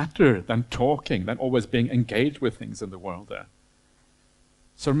than chatter, than talking, than always being engaged with things in the world.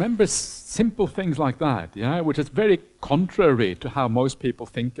 So remember simple things like that, yeah, which is very contrary to how most people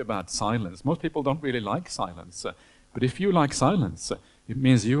think about silence. Most people don't really like silence. But if you like silence, it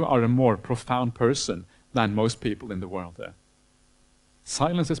means you are a more profound person than most people in the world.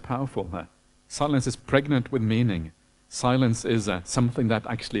 Silence is powerful. Silence is pregnant with meaning. Silence is something that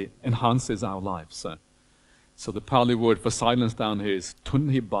actually enhances our lives. So the Pali word for silence down here is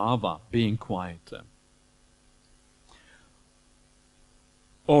tunhi bhava, being quiet.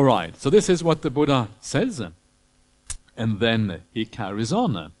 All right, so this is what the Buddha says. And then he carries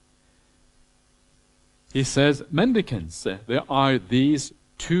on. He says, mendicants, there are these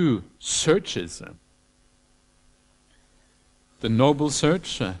two searches. the noble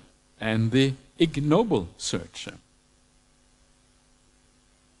search and the ignoble search.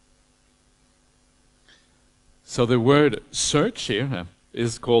 So the word search here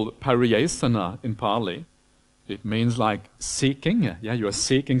is called pariyesana in Pali. It means like seeking. Yeah, you are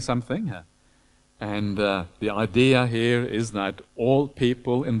seeking something. And the idea here is that all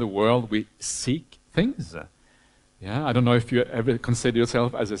people in the world, we seek things. Yeah, I don't know if you ever consider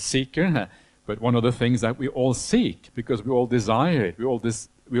yourself as a seeker, but one of the things that we all seek, because we all desire it,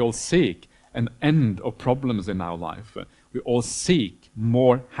 we all seek an end of problems in our life. We all seek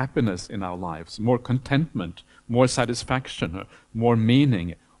more happiness in our lives, more contentment, more satisfaction, more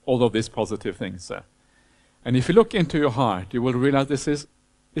meaning, all of these positive things. And if you look into your heart, you will realize this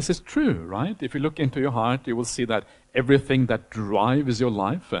is true, right? If you look into your heart, you will see that everything that drives your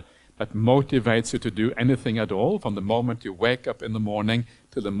life, that motivates you to do anything at all, from the moment you wake up in the morning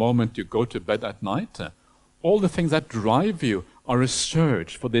to the moment you go to bed at night, all the things that drive you are a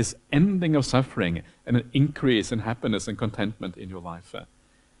search for this ending of suffering and an increase in happiness and contentment in your life.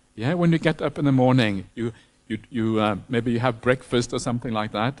 Yeah, when you get up in the morning, you maybe you have breakfast or something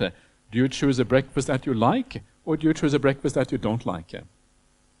like that. Do you choose a breakfast that you like, or do you choose a breakfast that you don't like?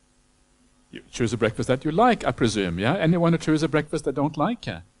 You choose a breakfast that you like, I presume, yeah? Anyone who choose a breakfast they don't like?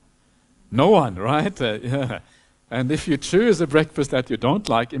 No one, right? Yeah. And if you choose a breakfast that you don't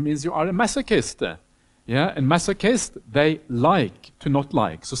like, it means you are a masochist. Yeah, and masochists, they like to not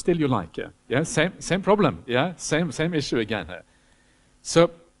like, so still you like. Yeah, same problem. Yeah, same issue again.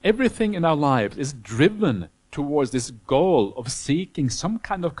 So everything in our lives is driven towards this goal of seeking some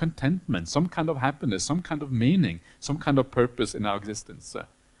kind of contentment, some kind of happiness, some kind of meaning, some kind of purpose in our existence.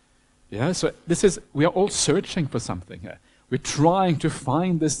 Yeah, so we are all searching for something here. We're trying to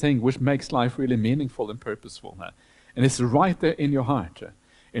find this thing which makes life really meaningful and purposeful. And it's right there in your heart.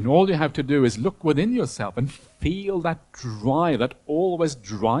 And all you have to do is look within yourself and feel that drive that always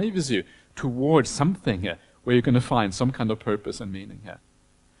drives you towards something where you're going to find some kind of purpose and meaning here.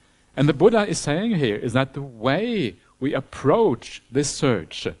 And the Buddha is saying here is that the way we approach this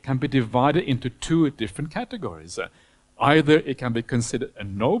search can be divided into two different categories. Either it can be considered a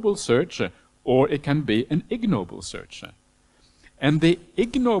noble search, or it can be an ignoble search. And the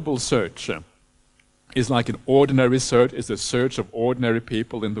ignoble search is like an ordinary search, is a search of ordinary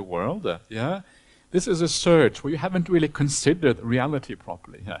people in the world. Yeah, this is a search where you haven't really considered reality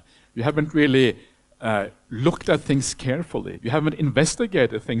properly. You haven't really looked at things carefully. You haven't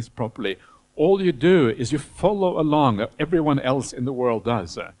investigated things properly. All you do is you follow along what everyone else in the world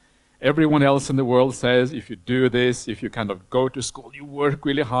does. Everyone else in the world says, if you do this, if you kind of go to school, you work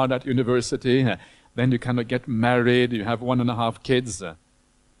really hard at university, then you kind of get married, you have 1.5 kids.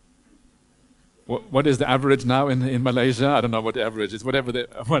 What is the average now in Malaysia? I don't know what the average is. Whatever the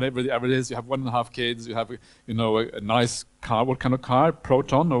average is, you have 1.5 kids, you have a nice car. What kind of car?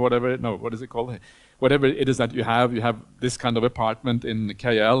 Proton or whatever? No, what is it called? Whatever it is that you have this kind of apartment in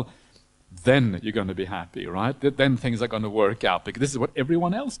KL, then you're going to be happy, right? Then things are going to work out, because this is what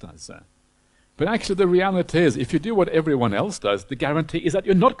everyone else does. But actually the reality is, if you do what everyone else does, the guarantee is that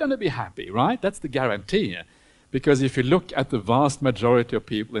you're not going to be happy, right? That's the guarantee. Because if you look at the vast majority of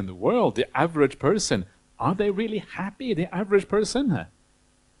people in the world, the average person, are they really happy, the average person?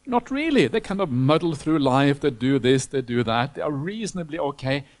 Not really. They kind of muddle through life, they do this, they do that, they are reasonably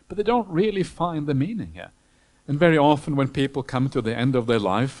okay, but they don't really find the meaning here. And very often when people come to the end of their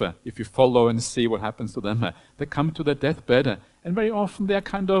life, if you follow and see what happens to them, they come to their deathbed, and very often they are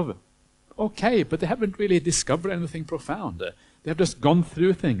kind of okay, but they haven't really discovered anything profound. They have just gone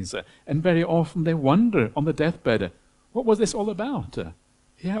through things, and very often they wonder on the deathbed, what was this all about?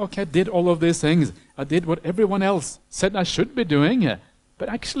 Yeah, okay, I did all of these things. I did what everyone else said I should be doing, but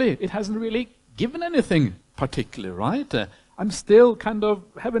actually it hasn't really given anything particular, right? I'm still kind of,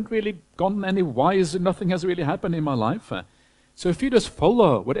 haven't really gotten any wiser, nothing has really happened in my life. So if you just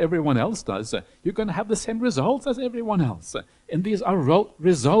follow what everyone else does, you're going to have the same results as everyone else. And these are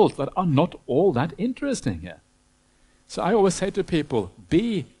results that are not all that interesting. So I always say to people,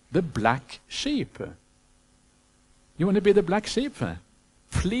 be the black sheep. You want to be the black sheep?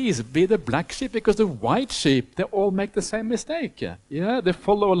 Please be the black sheep, because the white sheep, they all make the same mistake. Yeah, they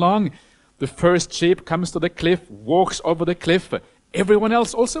follow along. The first sheep comes to the cliff, walks over the cliff. Everyone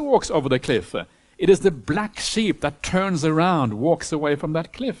else also walks over the cliff. It is the black sheep that turns around, walks away from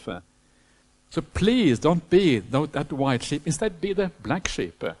that cliff. So please don't be that white sheep. Instead, be the black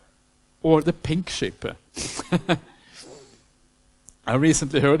sheep or the pink sheep. I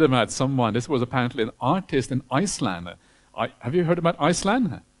recently heard about someone, this was apparently an artist in Iceland. Have you heard about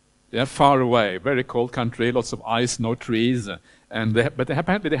Iceland? Yeah, far away, very cold country, lots of ice, no trees. But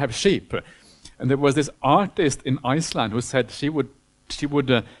apparently they have sheep. And there was this artist in Iceland who said she would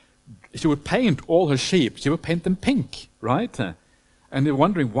paint all her sheep. She would paint them pink, right? And they're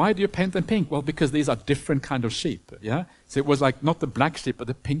wondering, why do you paint them pink? Well, because these are different kind of sheep, yeah? So it was like not the black sheep, but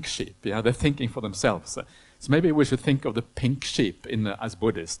the pink sheep, yeah? They're thinking for themselves. So maybe we should think of the pink sheep as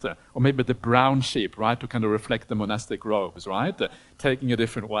Buddhist, or maybe the brown sheep, right, to kind of reflect the monastic robes, right? Taking a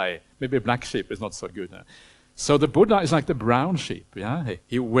different way. Maybe black sheep is not so good. So the Buddha is like the brown sheep, yeah?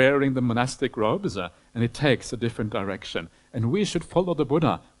 He wearing the monastic robes, and he takes a different direction. And we should follow the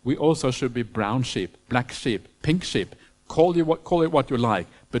Buddha. We also should be brown sheep, black sheep, pink sheep. Call it what you like,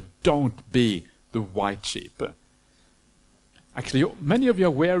 but don't be the white sheep. Actually, many of you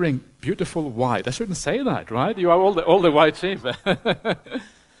are wearing beautiful white. I shouldn't say that, right? You are all the white sheep.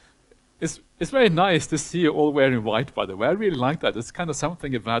 It's very nice to see you all wearing white, by the way. I really like that. There's kind of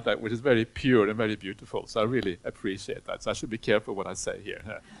something about that which is very pure and very beautiful. So I really appreciate that. So I should be careful what I say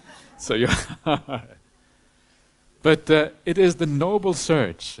here. So you. But it is the noble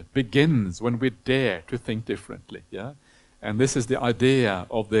search begins when we dare to think differently. Yeah. And this is the idea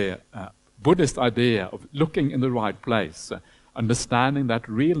of the Buddhist idea of looking in the right place, understanding that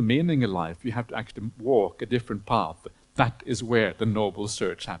real meaning in life, you have to actually walk a different path. That is where the noble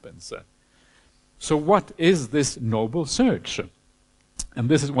search happens. So what is this noble search? And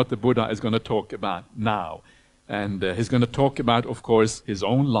this is what the Buddha is going to talk about now. And he's going to talk about, of course, his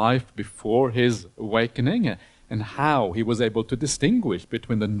own life before his awakening and how he was able to distinguish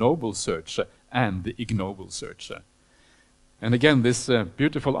between the noble search and the ignoble search. And again, this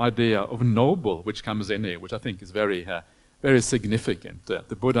beautiful idea of noble, which comes in here, which I think is very, very significant.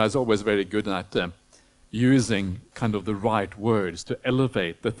 The Buddha is always very good at using kind of the right words to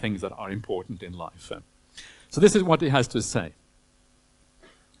elevate the things that are important in life. So this is what he has to say.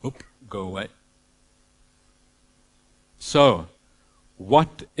 Oop, go away. So,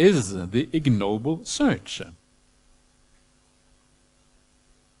 what is the ignoble search?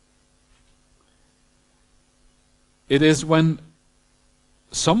 It is when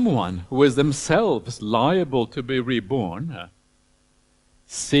someone who is themselves liable to be reborn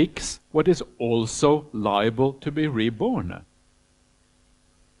seeks what is also liable to be reborn.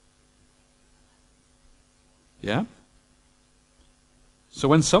 Yeah? So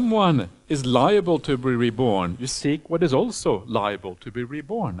when someone is liable to be reborn, you seek what is also liable to be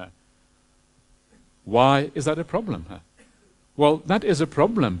reborn. Why is that a problem? Well, that is a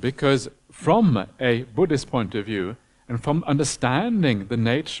problem because from a Buddhist point of view, and from understanding the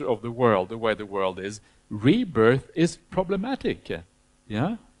nature of the world, the way the world is, rebirth is problematic.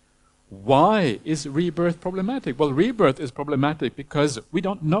 Yeah? Why is rebirth problematic? Well, rebirth is problematic because we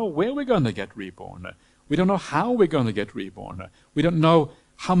don't know where we're going to get reborn. We don't know how we're going to get reborn. We don't know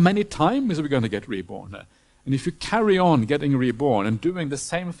how many times we're going to get reborn. And if you carry on getting reborn and doing the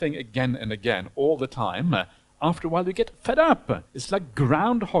same thing again and again all the time, after a while you get fed up. It's like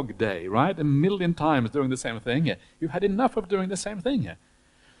Groundhog Day, right? 1,000,000 times doing the same thing. You've had enough of doing the same thing.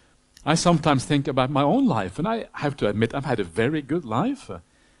 I sometimes think about my own life, and I have to admit I've had a very good life.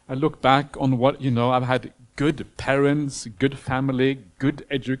 I look back on what, I've had good parents, good family, good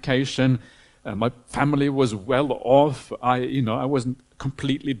education. My family was well off. I wasn't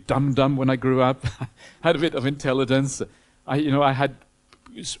completely dumb when I grew up. I had a bit of intelligence. I had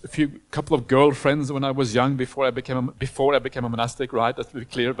couple of girlfriends when I was young before I became a monastic, right? Let's be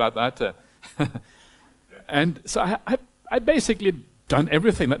clear about that. And so I basically done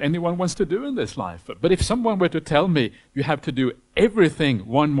everything that anyone wants to do in this life. But if someone were to tell me you have to do everything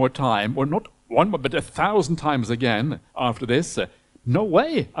one more time, or not one more, but 1,000 times again after this, no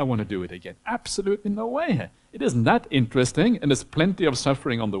way I want to do it again. Absolutely no way. It isn't that interesting, and there's plenty of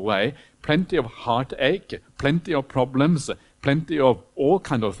suffering on the way, plenty of heartache, plenty of problems, plenty of all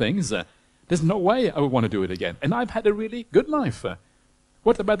kind of things. There's no way I would want to do it again. And I've had a really good life.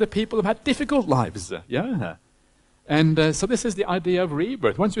 What about the people who've had difficult lives? Yeah. And so this is the idea of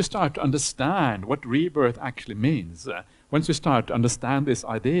rebirth. Once you start to understand what rebirth actually means, once you start to understand this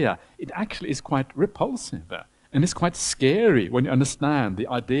idea, it actually is quite repulsive. And it's quite scary when you understand the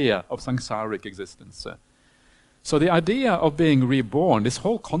idea of samsaric existence. So the idea of being reborn, this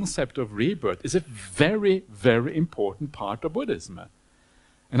whole concept of rebirth, is a very, very important part of Buddhism.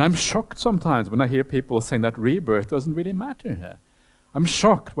 And I'm shocked sometimes when I hear people saying that rebirth doesn't really matter. I'm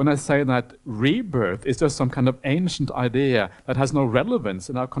shocked when I say that rebirth is just some kind of ancient idea that has no relevance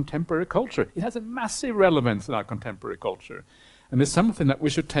in our contemporary culture. It has a massive relevance in our contemporary culture. And it's something that we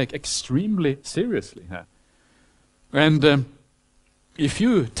should take extremely seriously. And if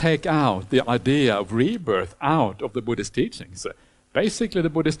you take out the idea of rebirth out of the Buddhist teachings, basically the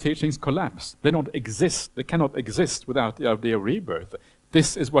Buddhist teachings collapse. They don't exist. They cannot exist without the idea of rebirth.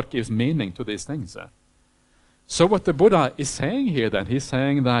 This is what gives meaning to these things. So what the Buddha is saying here then, he's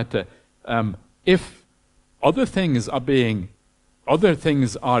saying that if other things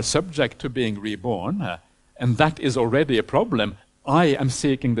are subject to being reborn, and that is already a problem, I am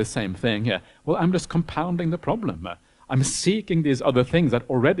seeking the same thing. Well, I'm just compounding the problem. I'm seeking these other things that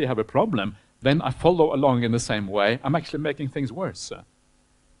already have a problem, then I follow along in the same way. I'm actually making things worse.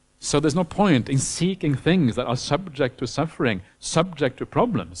 So there's no point in seeking things that are subject to suffering, subject to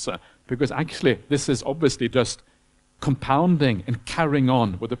problems, because actually this is obviously just compounding and carrying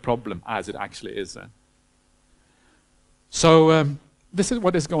on with the problem as it actually is. So this is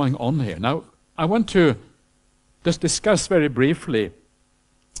what is going on here. Now, I want to just discuss very briefly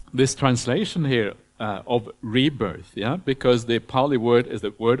this translation here of rebirth, yeah, because the Pali word is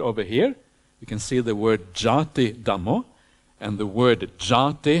the word over here. You can see the word jati dhammo, and the word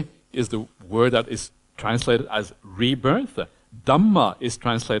jati is the word that is translated as rebirth. Dhamma is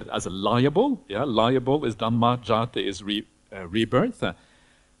translated as liable. Yeah, liable is Dhamma, jati is rebirth.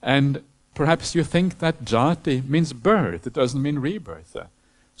 And perhaps you think that jati means birth, it doesn't mean rebirth.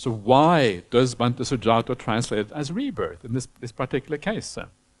 So why does Bhante Sujato translate it as rebirth in this particular case?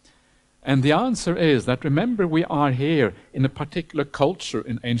 And the answer is that, remember, we are here in a particular culture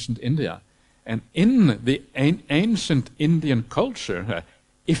in ancient India. And in the ancient Indian culture,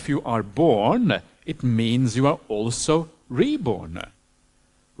 if you are born, it means you are also reborn.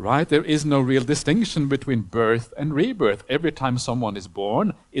 Right? There is no real distinction between birth and rebirth. Every time someone is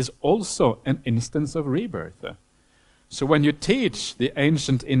born is also an instance of rebirth. So when you teach the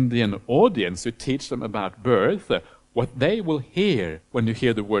ancient Indian audience, you teach them about birth, what they will hear when you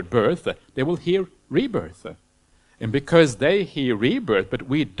hear the word birth, they will hear rebirth. And because they hear rebirth, but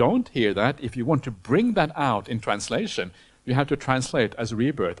we don't hear that, if you want to bring that out in translation, you have to translate as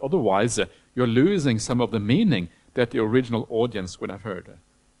rebirth. Otherwise, you're losing some of the meaning that the original audience would have heard.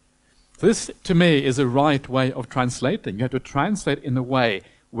 So this, to me, is a right way of translating. You have to translate in a way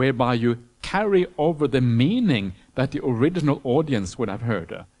whereby you carry over the meaning that the original audience would have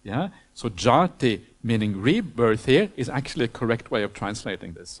heard. Yeah? So jati, meaning rebirth here, is actually a correct way of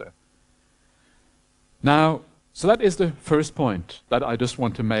translating this. Now, so that is the first point that I just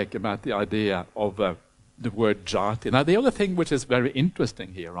want to make about the idea of the word jati. Now, the other thing which is very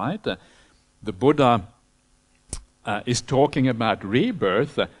interesting here, right? The Buddha is talking about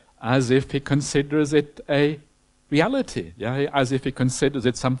rebirth as if he considers it a reality, yeah? As if he considers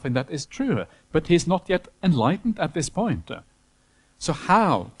it something that is true. But he's not yet enlightened at this point. So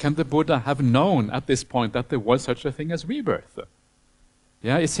how can the Buddha have known at this point that there was such a thing as rebirth?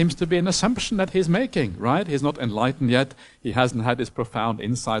 Yeah, it seems to be an assumption that he's making, right? He's not enlightened yet. He hasn't had his profound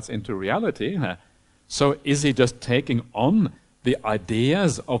insights into reality. So is he just taking on the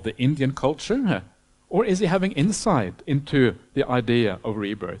ideas of the Indian culture? Or is he having insight into the idea of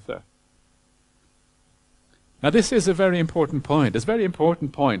rebirth? Now, this is a very important point. It's a very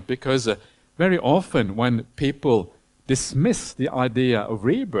important point because very often when people dismiss the idea of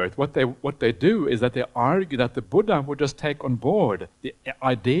rebirth, what they do is that they argue that the Buddha would just take on board the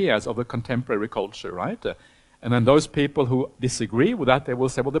ideas of the contemporary culture, right? And then those people who disagree with that, they will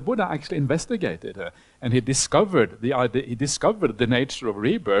say, well, the Buddha actually investigated and he discovered the nature of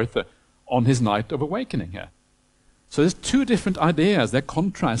rebirth on his night of awakening. So there's two different ideas. They're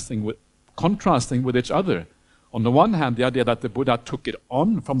contrasting with each other. On the one hand, the idea that the Buddha took it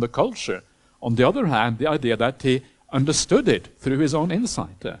on from the culture. On the other hand, the idea that he understood it through his own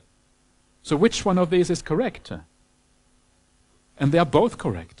insight. So which one of these is correct? And they are both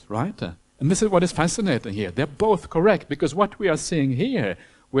correct, right? And this is what is fascinating here. They're both correct because what we are seeing here,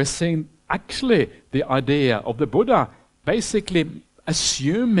 we're seeing actually the idea of the Buddha basically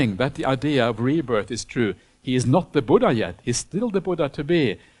assuming that the idea of rebirth is true. He is not the Buddha yet. He's still the Buddha to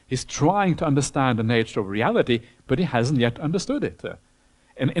be. He's trying to understand the nature of reality, but he hasn't yet understood it.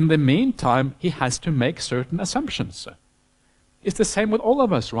 And in the meantime, he has to make certain assumptions. It's the same with all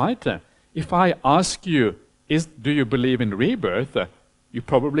of us, right? If I ask you, do you believe in rebirth? You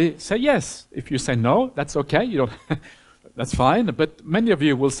probably say yes. If you say no, that's okay. You don't that's fine. But many of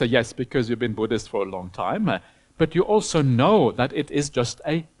you will say yes because you've been Buddhist for a long time. But you also know that it is just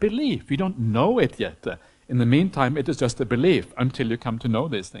a belief. You don't know it yet. In the meantime, it is just a belief until you come to know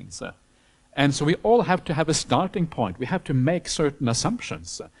these things. And so we all have to have a starting point. We have to make certain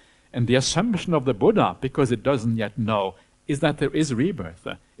assumptions. And the assumption of the Buddha, because it doesn't yet know, is that there is rebirth.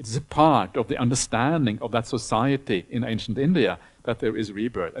 It is a part of the understanding of that society in ancient India that there is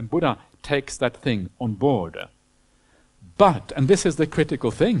rebirth. And Buddha takes that thing on board. But, and this is the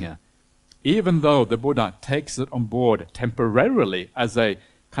critical thing, even though the Buddha takes it on board temporarily as a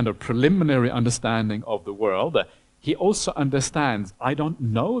kind of preliminary understanding of the world, he also understands, I don't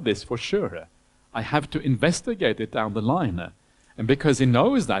know this for sure. I have to investigate it down the line. And because he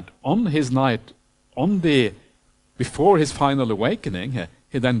knows that on his night, before his final awakening,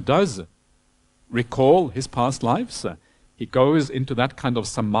 he then does recall his past lives. He goes into that kind of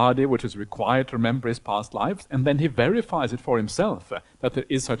samadhi which is required to remember his past lives, and then he verifies it for himself that there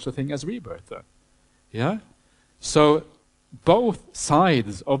is such a thing as rebirth. Yeah? So both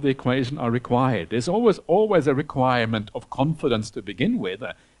sides of the equation are required. There's always a requirement of confidence to begin with,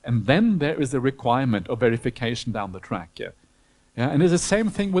 and then there is a requirement of verification down the track. Yeah? And it's the same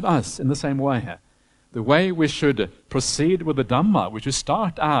thing with us in the same way. The way we should proceed with the Dhamma, we should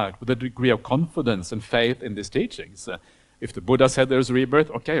start out with a degree of confidence and faith in these teachings. If the Buddha said there's rebirth,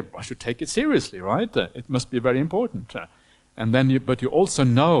 okay, I should take it seriously, right? It must be very important. And then but you also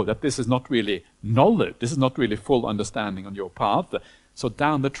know that this is not really knowledge, this is not really full understanding on your path. So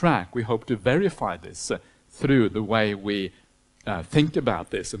down the track, we hope to verify this through the way we think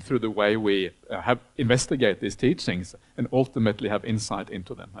about this and through the way we investigate these teachings and ultimately have insight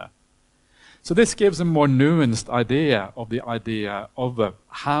into them. So this gives a more nuanced idea of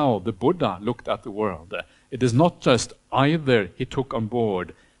how the Buddha looked at the world. It is not just either he took on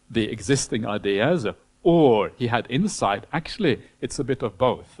board the existing ideas or he had insight. Actually, it's a bit of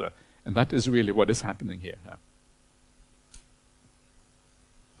both. And that is really what is happening here.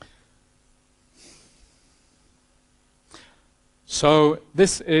 So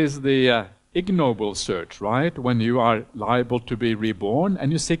this is the ignoble search, right? When you are liable to be reborn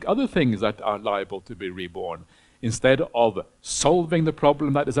and you seek other things that are liable to be reborn. Instead of solving the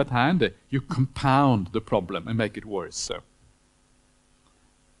problem that is at hand, you compound the problem and make it worse.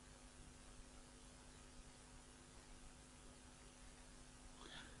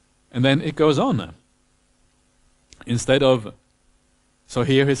 And then it goes on. So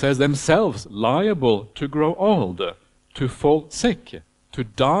here he says, themselves liable to grow old, to fall sick, to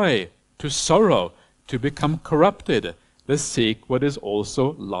die, to sorrow, to become corrupted. They seek what is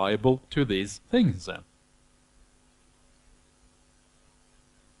also liable to these things.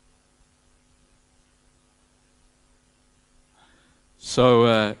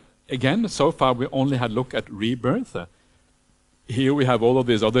 So again, so far we only had looked at rebirth. Here we have all of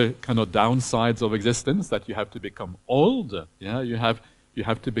these other kind of downsides of existence, that you have to become old, yeah, you have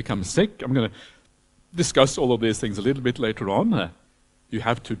to become sick. I'm going to discuss all of these things a little bit later on. You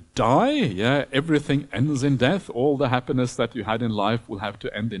have to die, yeah, everything ends in death. All the happiness that you had in life will have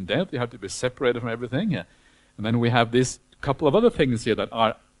to end in death. You have to be separated from everything. And then we have this couple of other things here that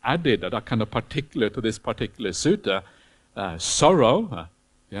are added, that are kind of particular to this particular sutta. Sorrow,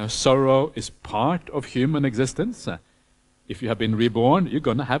 sorrow is part of human existence. If you have been reborn, you're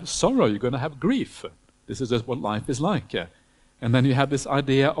going to have sorrow, you're going to have grief. This is just what life is like. And then you have this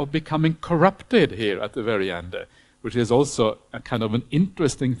idea of becoming corrupted here at the very end, which is also a kind of an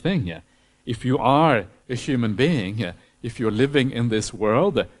interesting thing. If you are a human being, if you're living in this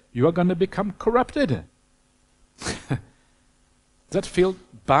world, you are going to become corrupted. Does that feel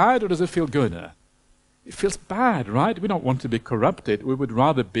bad or does it feel good? It feels bad, right? We don't want to be corrupted. We would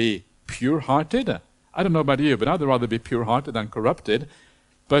rather be pure-hearted. I don't know about you, but I'd rather be pure-hearted than corrupted.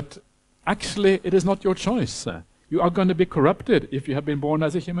 But actually, it is not your choice. You are going to be corrupted if you have been born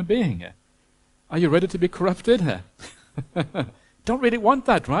as a human being. Are you ready to be corrupted? Don't really want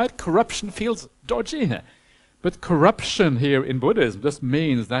that, right? Corruption feels dodgy. But corruption here in Buddhism just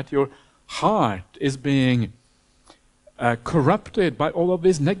means that your heart is being corrupted by all of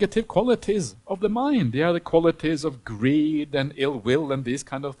these negative qualities of the mind. They are the qualities of greed and ill will and these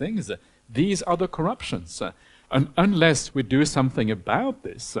kind of things. These are the corruptions. And unless we do something about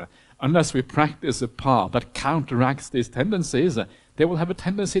this, unless we practice a path that counteracts these tendencies, they will have a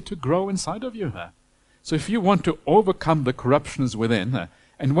tendency to grow inside of you. So if you want to overcome the corruptions within,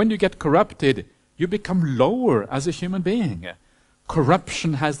 and when you get corrupted, you become lower as a human being.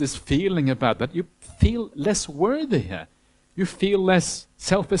 Corruption has this feeling about that you feel less worthy. You feel less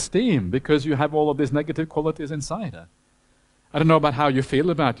self-esteem because you have all of these negative qualities inside. I don't know about how you feel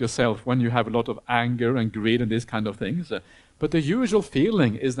about yourself when you have a lot of anger and greed and these kind of things, but the usual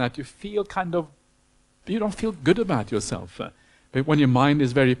feeling is that you feel you don't feel good about yourself. But when your mind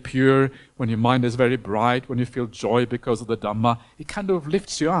is very pure, when your mind is very bright, when you feel joy because of the Dhamma, it kind of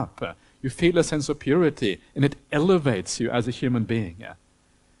lifts you up. You feel a sense of purity, and it elevates you as a human being.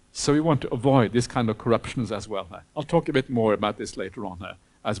 So we want to avoid this kind of corruptions as well. I'll talk a bit more about this later on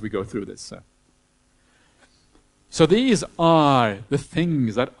as we go through this. So these are the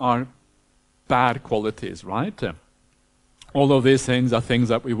things that are bad qualities, right? All of these things are things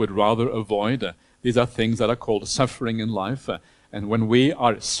that we would rather avoid. These are things that are called suffering in life. And when we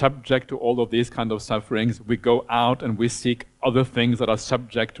are subject to all of these kind of sufferings, we go out and we seek other things that are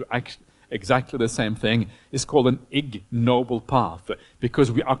subject to exactly the same thing. It's called an ignoble path,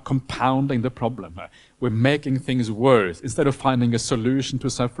 because we are compounding the problem. We're making things worse. Instead of finding a solution to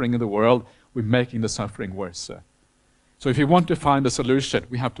suffering in the world, we're making the suffering worse. So if you want to find a solution,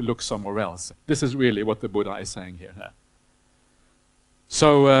 we have to look somewhere else. This is really what the Buddha is saying here.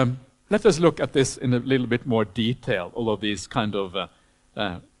 So let us look at this in a little bit more detail, all of these kind of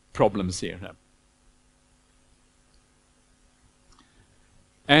problems here.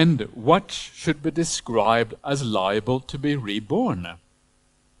 And what should be described as liable to be reborn?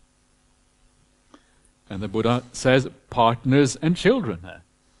 And the Buddha says, partners and children,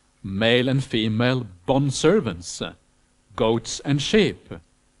 male and female bondservants, goats and sheep,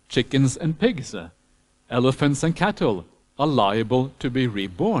 chickens and pigs, elephants and cattle are liable to be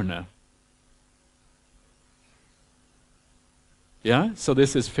reborn. Yeah, so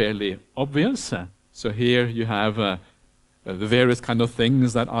this is fairly obvious. So here you have the various kind of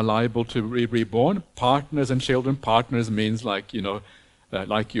things that are liable to be reborn. Partners and children. Partners means like,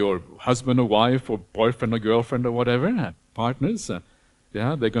 like your husband or wife or boyfriend or girlfriend or whatever. Partners.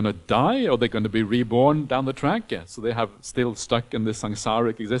 Yeah, they're going to die or they're going to be reborn down the track. So they have still stuck in this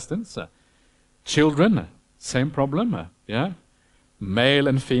samsaric existence. Children, same problem. Yeah, male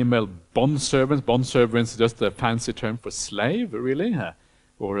and female bondservants. Bondservants is just a fancy term for slave, really,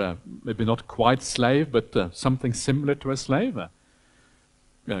 or maybe not quite slave, but something similar to a slave.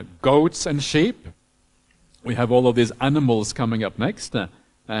 Goats and sheep. We have all of these animals coming up next.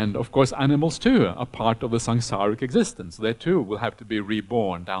 And of course animals too are part of the samsaric existence. They too will have to be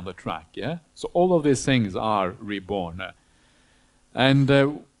reborn down the track. Yeah? So all of these things are reborn. And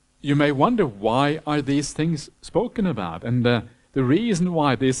you may wonder, why are these things spoken about? And the reason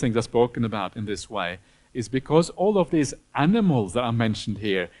why these things are spoken about in this way is because all of these animals that are mentioned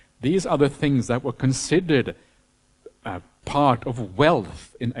here, these are the things that were considered part of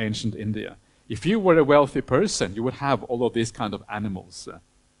wealth in ancient India. If you were a wealthy person, you would have all of these kind of animals.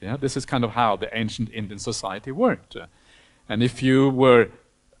 Yeah, this is kind of how the ancient Indian society worked. And if you were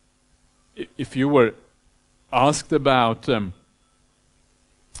asked about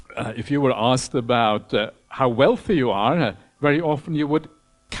how wealthy you are, very often you would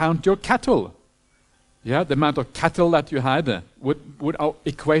count your cattle. Yeah, the amount of cattle that you had would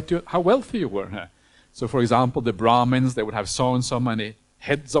equate to how wealthy you were. So, for example, the Brahmins, they would have so and so many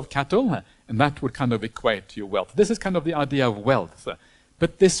heads of cattle, and that would kind of equate to your wealth. This is kind of the idea of wealth.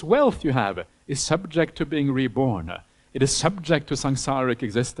 But this wealth you have is subject to being reborn. It is subject to samsaric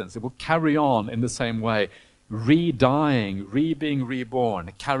existence. It will carry on in the same way, re-dying, being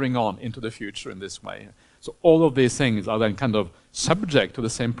reborn, carrying on into the future in this way. So all of these things are then kind of subject to the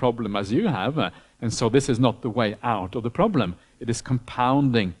same problem as you have, and so this is not the way out of the problem. It is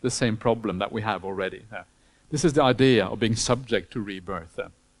compounding the same problem that we have already. This is the idea of being subject to rebirth.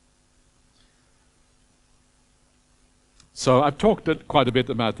 So I've talked quite a bit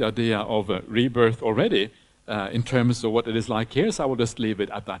about the idea of rebirth already in terms of what it is like here, so I will just leave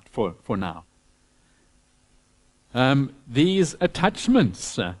it at that for now. These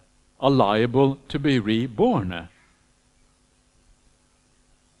attachments are liable to be reborn.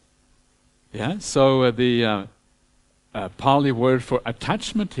 Yeah, so the Pali word for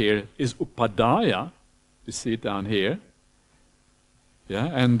attachment here is upadaya. You see it down here. Yeah,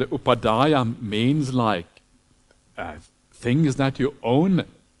 and upadaya means like things that you own,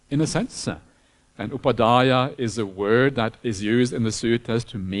 in a sense. And upadaya is a word that is used in the suttas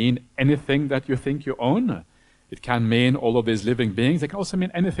to mean anything that you think you own. It can mean all of these living beings. It can also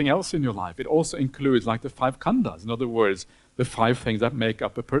mean anything else in your life. It also includes like the 5 khandhas. In other words, the 5 things that make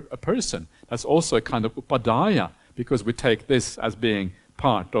up a person. That's also a kind of upadaya, because we take this as being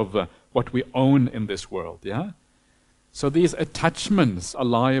part of what we own in this world. Yeah. So these attachments are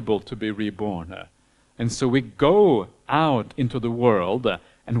liable to be reborn. And so we go out into the world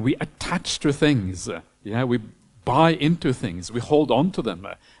and we attach to things. Yeah, we buy into things, we hold on to them,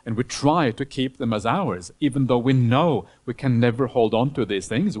 and we try to keep them as ours, even though we know we can never hold on to these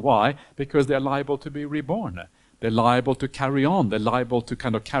things. Why? Because they're liable to be reborn. They're liable to carry on. They're liable to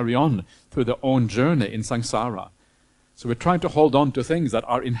kind of carry on through their own journey in samsara. So we're trying to hold on to things that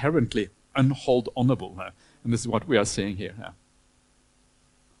are inherently unhold-onable. And this is what we are seeing here.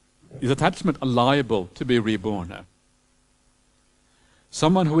 These attachments are liable to be reborn.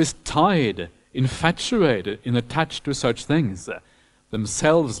 Someone who is tied, infatuated, and attached to such things,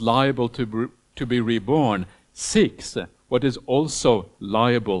 themselves liable to be reborn, seeks what is also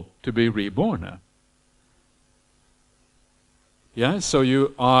liable to be reborn. Yeah, so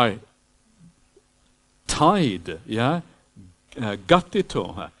you are tied, yeah,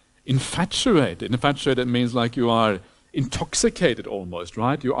 gatito, infatuated. Infatuated means like you are intoxicated almost,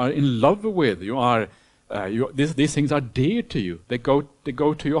 right? You are in love with, these things are dear to you. They go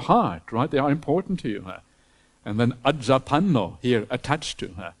to your heart, right? They are important to you. And then ajjapanno, here, attached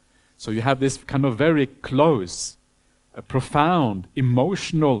to. So you have this kind of very close, profound,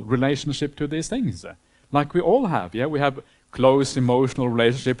 emotional relationship to these things. Like we all have, yeah? We have close emotional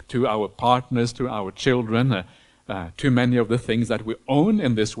relationship to our partners, to our children, to many of the things that we own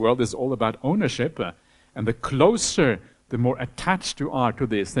in this world. Is all about ownership. And the closer, the more attached you are to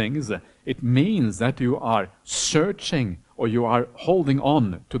these things, it means that you are searching or you are holding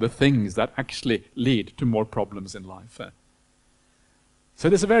on to the things that actually lead to more problems in life. So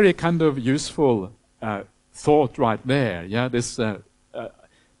there's a very kind of useful thought right there. Yeah, this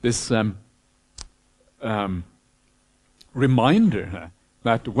reminder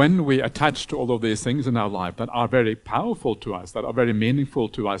that when we attach to all of these things in our life that are very powerful to us, that are very meaningful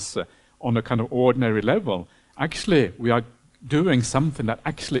to us on a kind of ordinary level, actually we are doing something that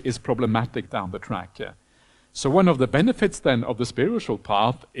actually is problematic down the track. So one of the benefits then of the spiritual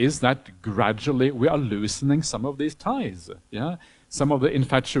path is that gradually we are loosening some of these ties. Yeah, some of the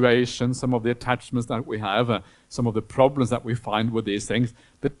infatuation, some of the attachments that we have, some of the problems that we find with these things,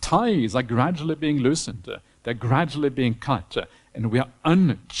 the ties are gradually being loosened. They're gradually being cut, and we are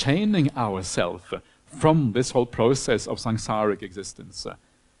unchaining ourselves from this whole process of samsaric existence.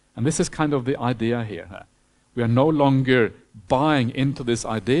 And this is kind of the idea here. We are no longer buying into this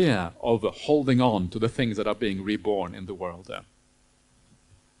idea of holding on to the things that are being reborn in the world.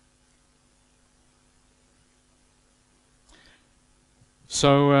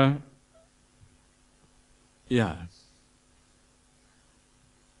 So, yeah.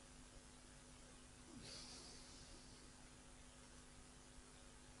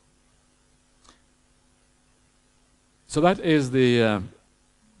 So that is the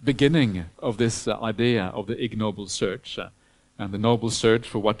beginning of this idea of the ignoble search, and the noble search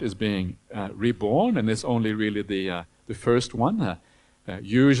for what is being reborn, and it's only really the first one.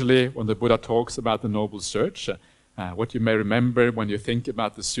 Usually when the Buddha talks about the noble search, what you may remember when you think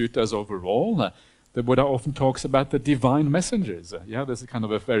about the suttas overall, the Buddha often talks about the divine messengers. Yeah, there's a kind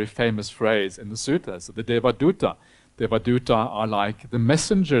of a very famous phrase in the suttas, the Devaduta. Devaduta are like the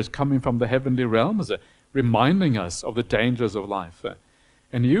messengers coming from the heavenly realms, reminding us of the dangers of life.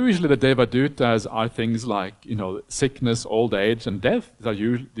 And usually the Devadutas are things like, sickness, old age, and death. These are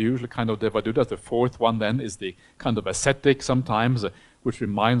the usual kind of Devadutas. The fourth one then is the kind of ascetic sometimes, which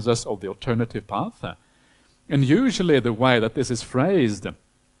reminds us of the alternative path. And usually the way that this is phrased,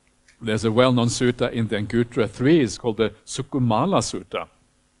 there's a well-known sutta in the Anguttara 3, it's called the Sukumala Sutta,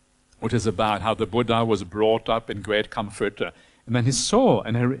 which is about how the Buddha was brought up in great comfort, and then he saw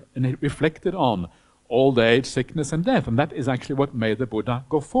and he reflected on old age, sickness, and death. And that is actually what made the Buddha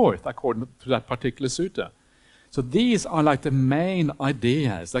go forth, according to that particular sutta. So these are like the main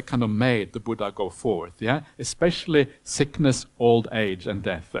ideas that kind of made the Buddha go forth, yeah? Especially sickness, old age, and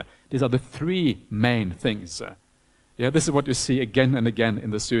death. These are the three main things. Yeah, this is what you see again and again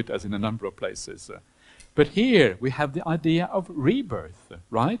in the suttas in a number of places. But here we have the idea of rebirth,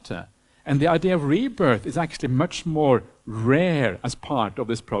 right? And the idea of rebirth is actually much more rare as part of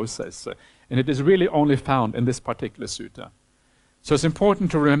this process. And it is really only found in this particular sutta. So it's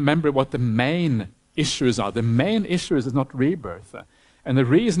important to remember what the main issues are. The main issue is not rebirth. And the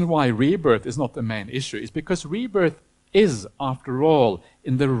reason why rebirth is not the main issue is because rebirth is, after all,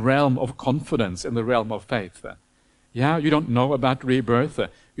 in the realm of confidence, in the realm of faith. Yeah, you don't know about rebirth.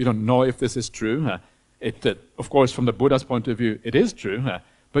 You don't know if this is true. Of course, from the Buddha's point of view, it is true.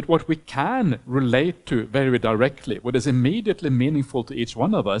 But what we can relate to very directly, what is immediately meaningful to each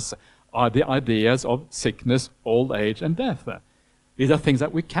one of us, are the ideas of sickness, old age, and death. These are things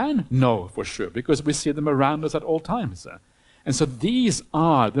that we can know for sure, because we see them around us at all times. And so these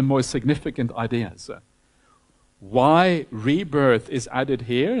are the most significant ideas. Why rebirth is added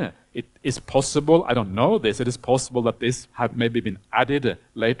here? It is possible, I don't know this, it is possible that this have maybe been added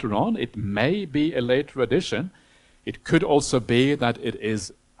later on. It may be a later addition. It could also be that it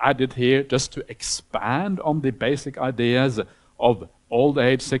is added here just to expand on the basic ideas of old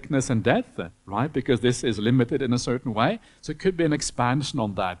age, sickness, and death, right? Because this is limited in a certain way. So it could be an expansion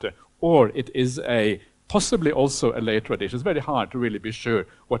on that. Or it is possibly also a later addition. It's very hard to really be sure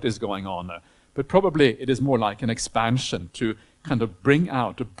what is going on. But probably it is more like an expansion to kind of bring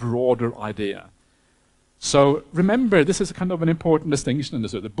out a broader idea. So remember, this is kind of an important distinction in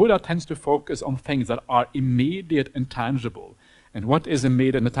this. The Buddha tends to focus on things that are immediate and tangible. And what is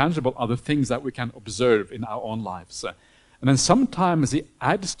immediate and tangible are the things that we can observe in our own lives. And then sometimes he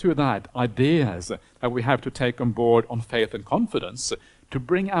adds to that ideas that we have to take on board on faith and confidence to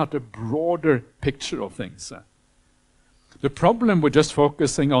bring out a broader picture of things. The problem with just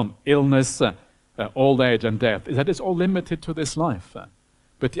focusing on illness, old age and death is that it's all limited to this life.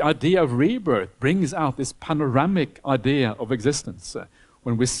 But the idea of rebirth brings out this panoramic idea of existence.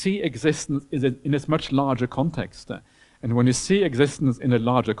 When we see existence in its much larger context. And when you see existence in a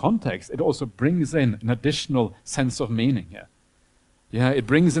larger context, it also brings in an additional sense of meaning here. Yeah, it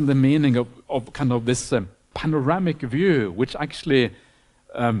brings in the meaning of kind of this panoramic view, which actually,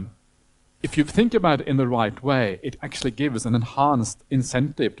 if you think about it in the right way, it actually gives an enhanced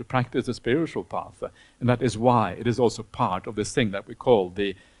incentive to practice the spiritual path. And that is why it is also part of this thing that we call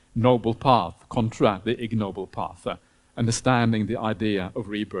the noble path contra the ignoble path. Understanding the idea of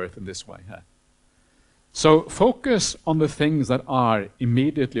rebirth in this way. So focus on the things that are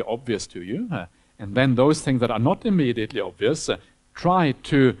immediately obvious to you, and then those things that are not immediately obvious, try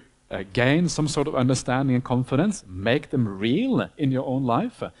to gain some sort of understanding and confidence, make them real in your own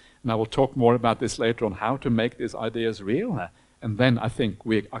life. And I will talk more about this later on, how to make these ideas real. And then I think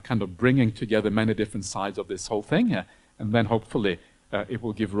we are kind of bringing together many different sides of this whole thing, and then hopefully it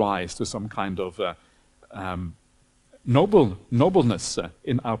will give rise to some kind of nobleness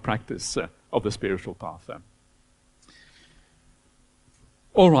in our practice of the spiritual path.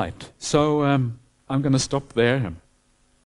 All right, so I'm going to stop there.